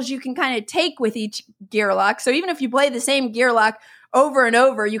skills you can kind of take with each Gearlock. So even if you play the same Gearlock over and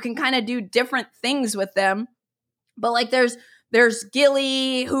over, you can kind of do different things with them. But like there's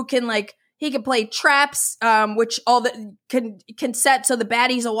Gilly, who can like, he can play traps, which all the can set so the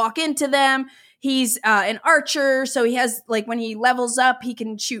baddies will walk into them. He's an archer, so he has like when he levels up, he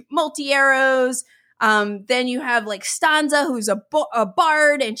can shoot multi-arrows. Then you have like Stanza, who's a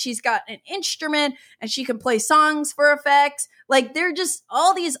bard, and she's got an instrument, and she can play songs for effects. Like they're just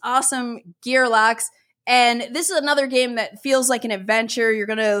all these awesome Gearlocks. And this is another game that feels like an adventure. You're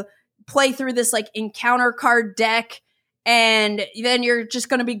gonna play through this like encounter card deck, and then you're just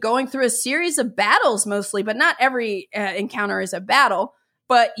gonna be going through a series of battles mostly, but not every encounter is a battle.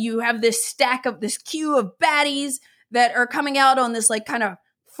 But you have this queue of baddies that are coming out on this like kind of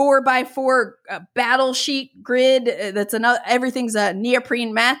 4x4 battle sheet grid. Everything's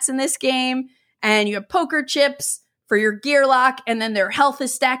neoprene mats in this game, and you have poker chips for your Gearlock, and then their health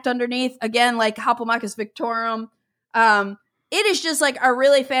is stacked underneath. Again, like Hoplomachus Victorum. It is just like a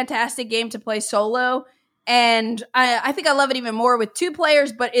really fantastic game to play solo, and I think I love it even more with 2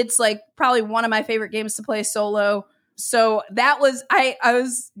 players. But it's like probably one of my favorite games to play solo. So that was I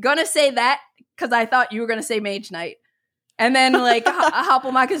was gonna say that because I thought you were gonna say Mage Knight. And then, like,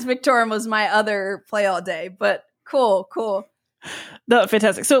 Hoplomachus Victorum was my other play all day. But cool. No,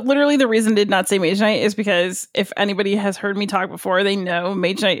 fantastic. So literally the reason I did not say Mage Knight is because if anybody has heard me talk before, they know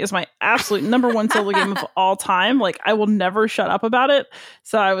Mage Knight is my absolute number 1 solo game of all time. Like, I will never shut up about it.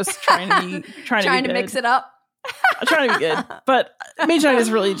 So I was trying to mix it up. I'm trying to be good. But Mage Knight is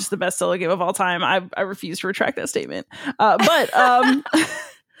really just the best solo game of all time. I refuse to retract that statement. But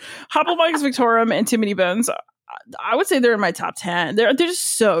Hoplomachus Victorum and Too Many Bones, I would say they're in my top 10. They're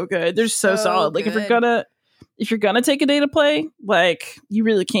just so good. They're so solid. Like if you're gonna take a day to play, like you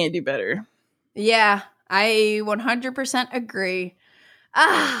really can't do better. Yeah, I 100% agree.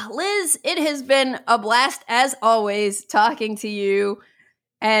 Liz, it has been a blast as always talking to you.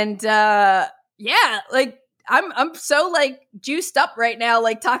 And yeah, like I'm so like juiced up right now,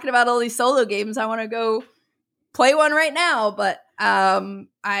 like talking about all these solo games. I want to go play one right now, but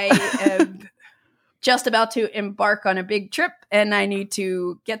I am just about to embark on a big trip, and I need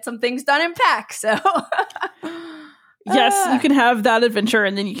to get some things done and pack. So, yes, you can have that adventure,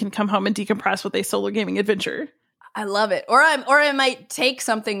 and then you can come home and decompress with a solo gaming adventure. I love it. Or I might take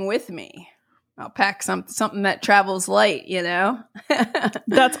something with me. I'll pack something that travels light, you know?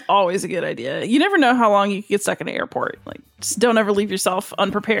 That's always a good idea. You never know how long you can get stuck in an airport. Like, just don't ever leave yourself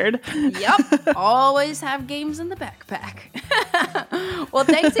unprepared. Yep. Always have games in the backpack. Well,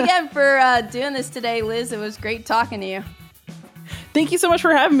 thanks again for doing this today, Liz. It was great talking to you. Thank you so much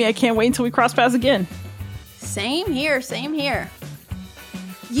for having me. I can't wait until we cross paths again. Same here. Same here.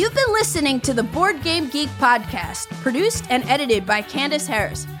 You've been listening to the Board Game Geek podcast, produced and edited by Candace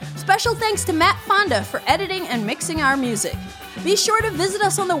Harris. Special thanks to Matt Fonda for editing and mixing our music. Be sure to visit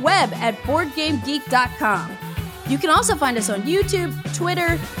us on the web at BoardGameGeek.com. You can also find us on YouTube,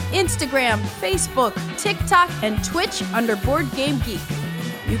 Twitter, Instagram, Facebook, TikTok, and Twitch under Board Game Geek.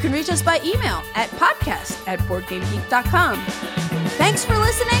 You can reach us by email at podcast@BoardGameGeek.com. Thanks for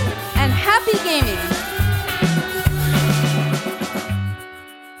listening, and happy gaming!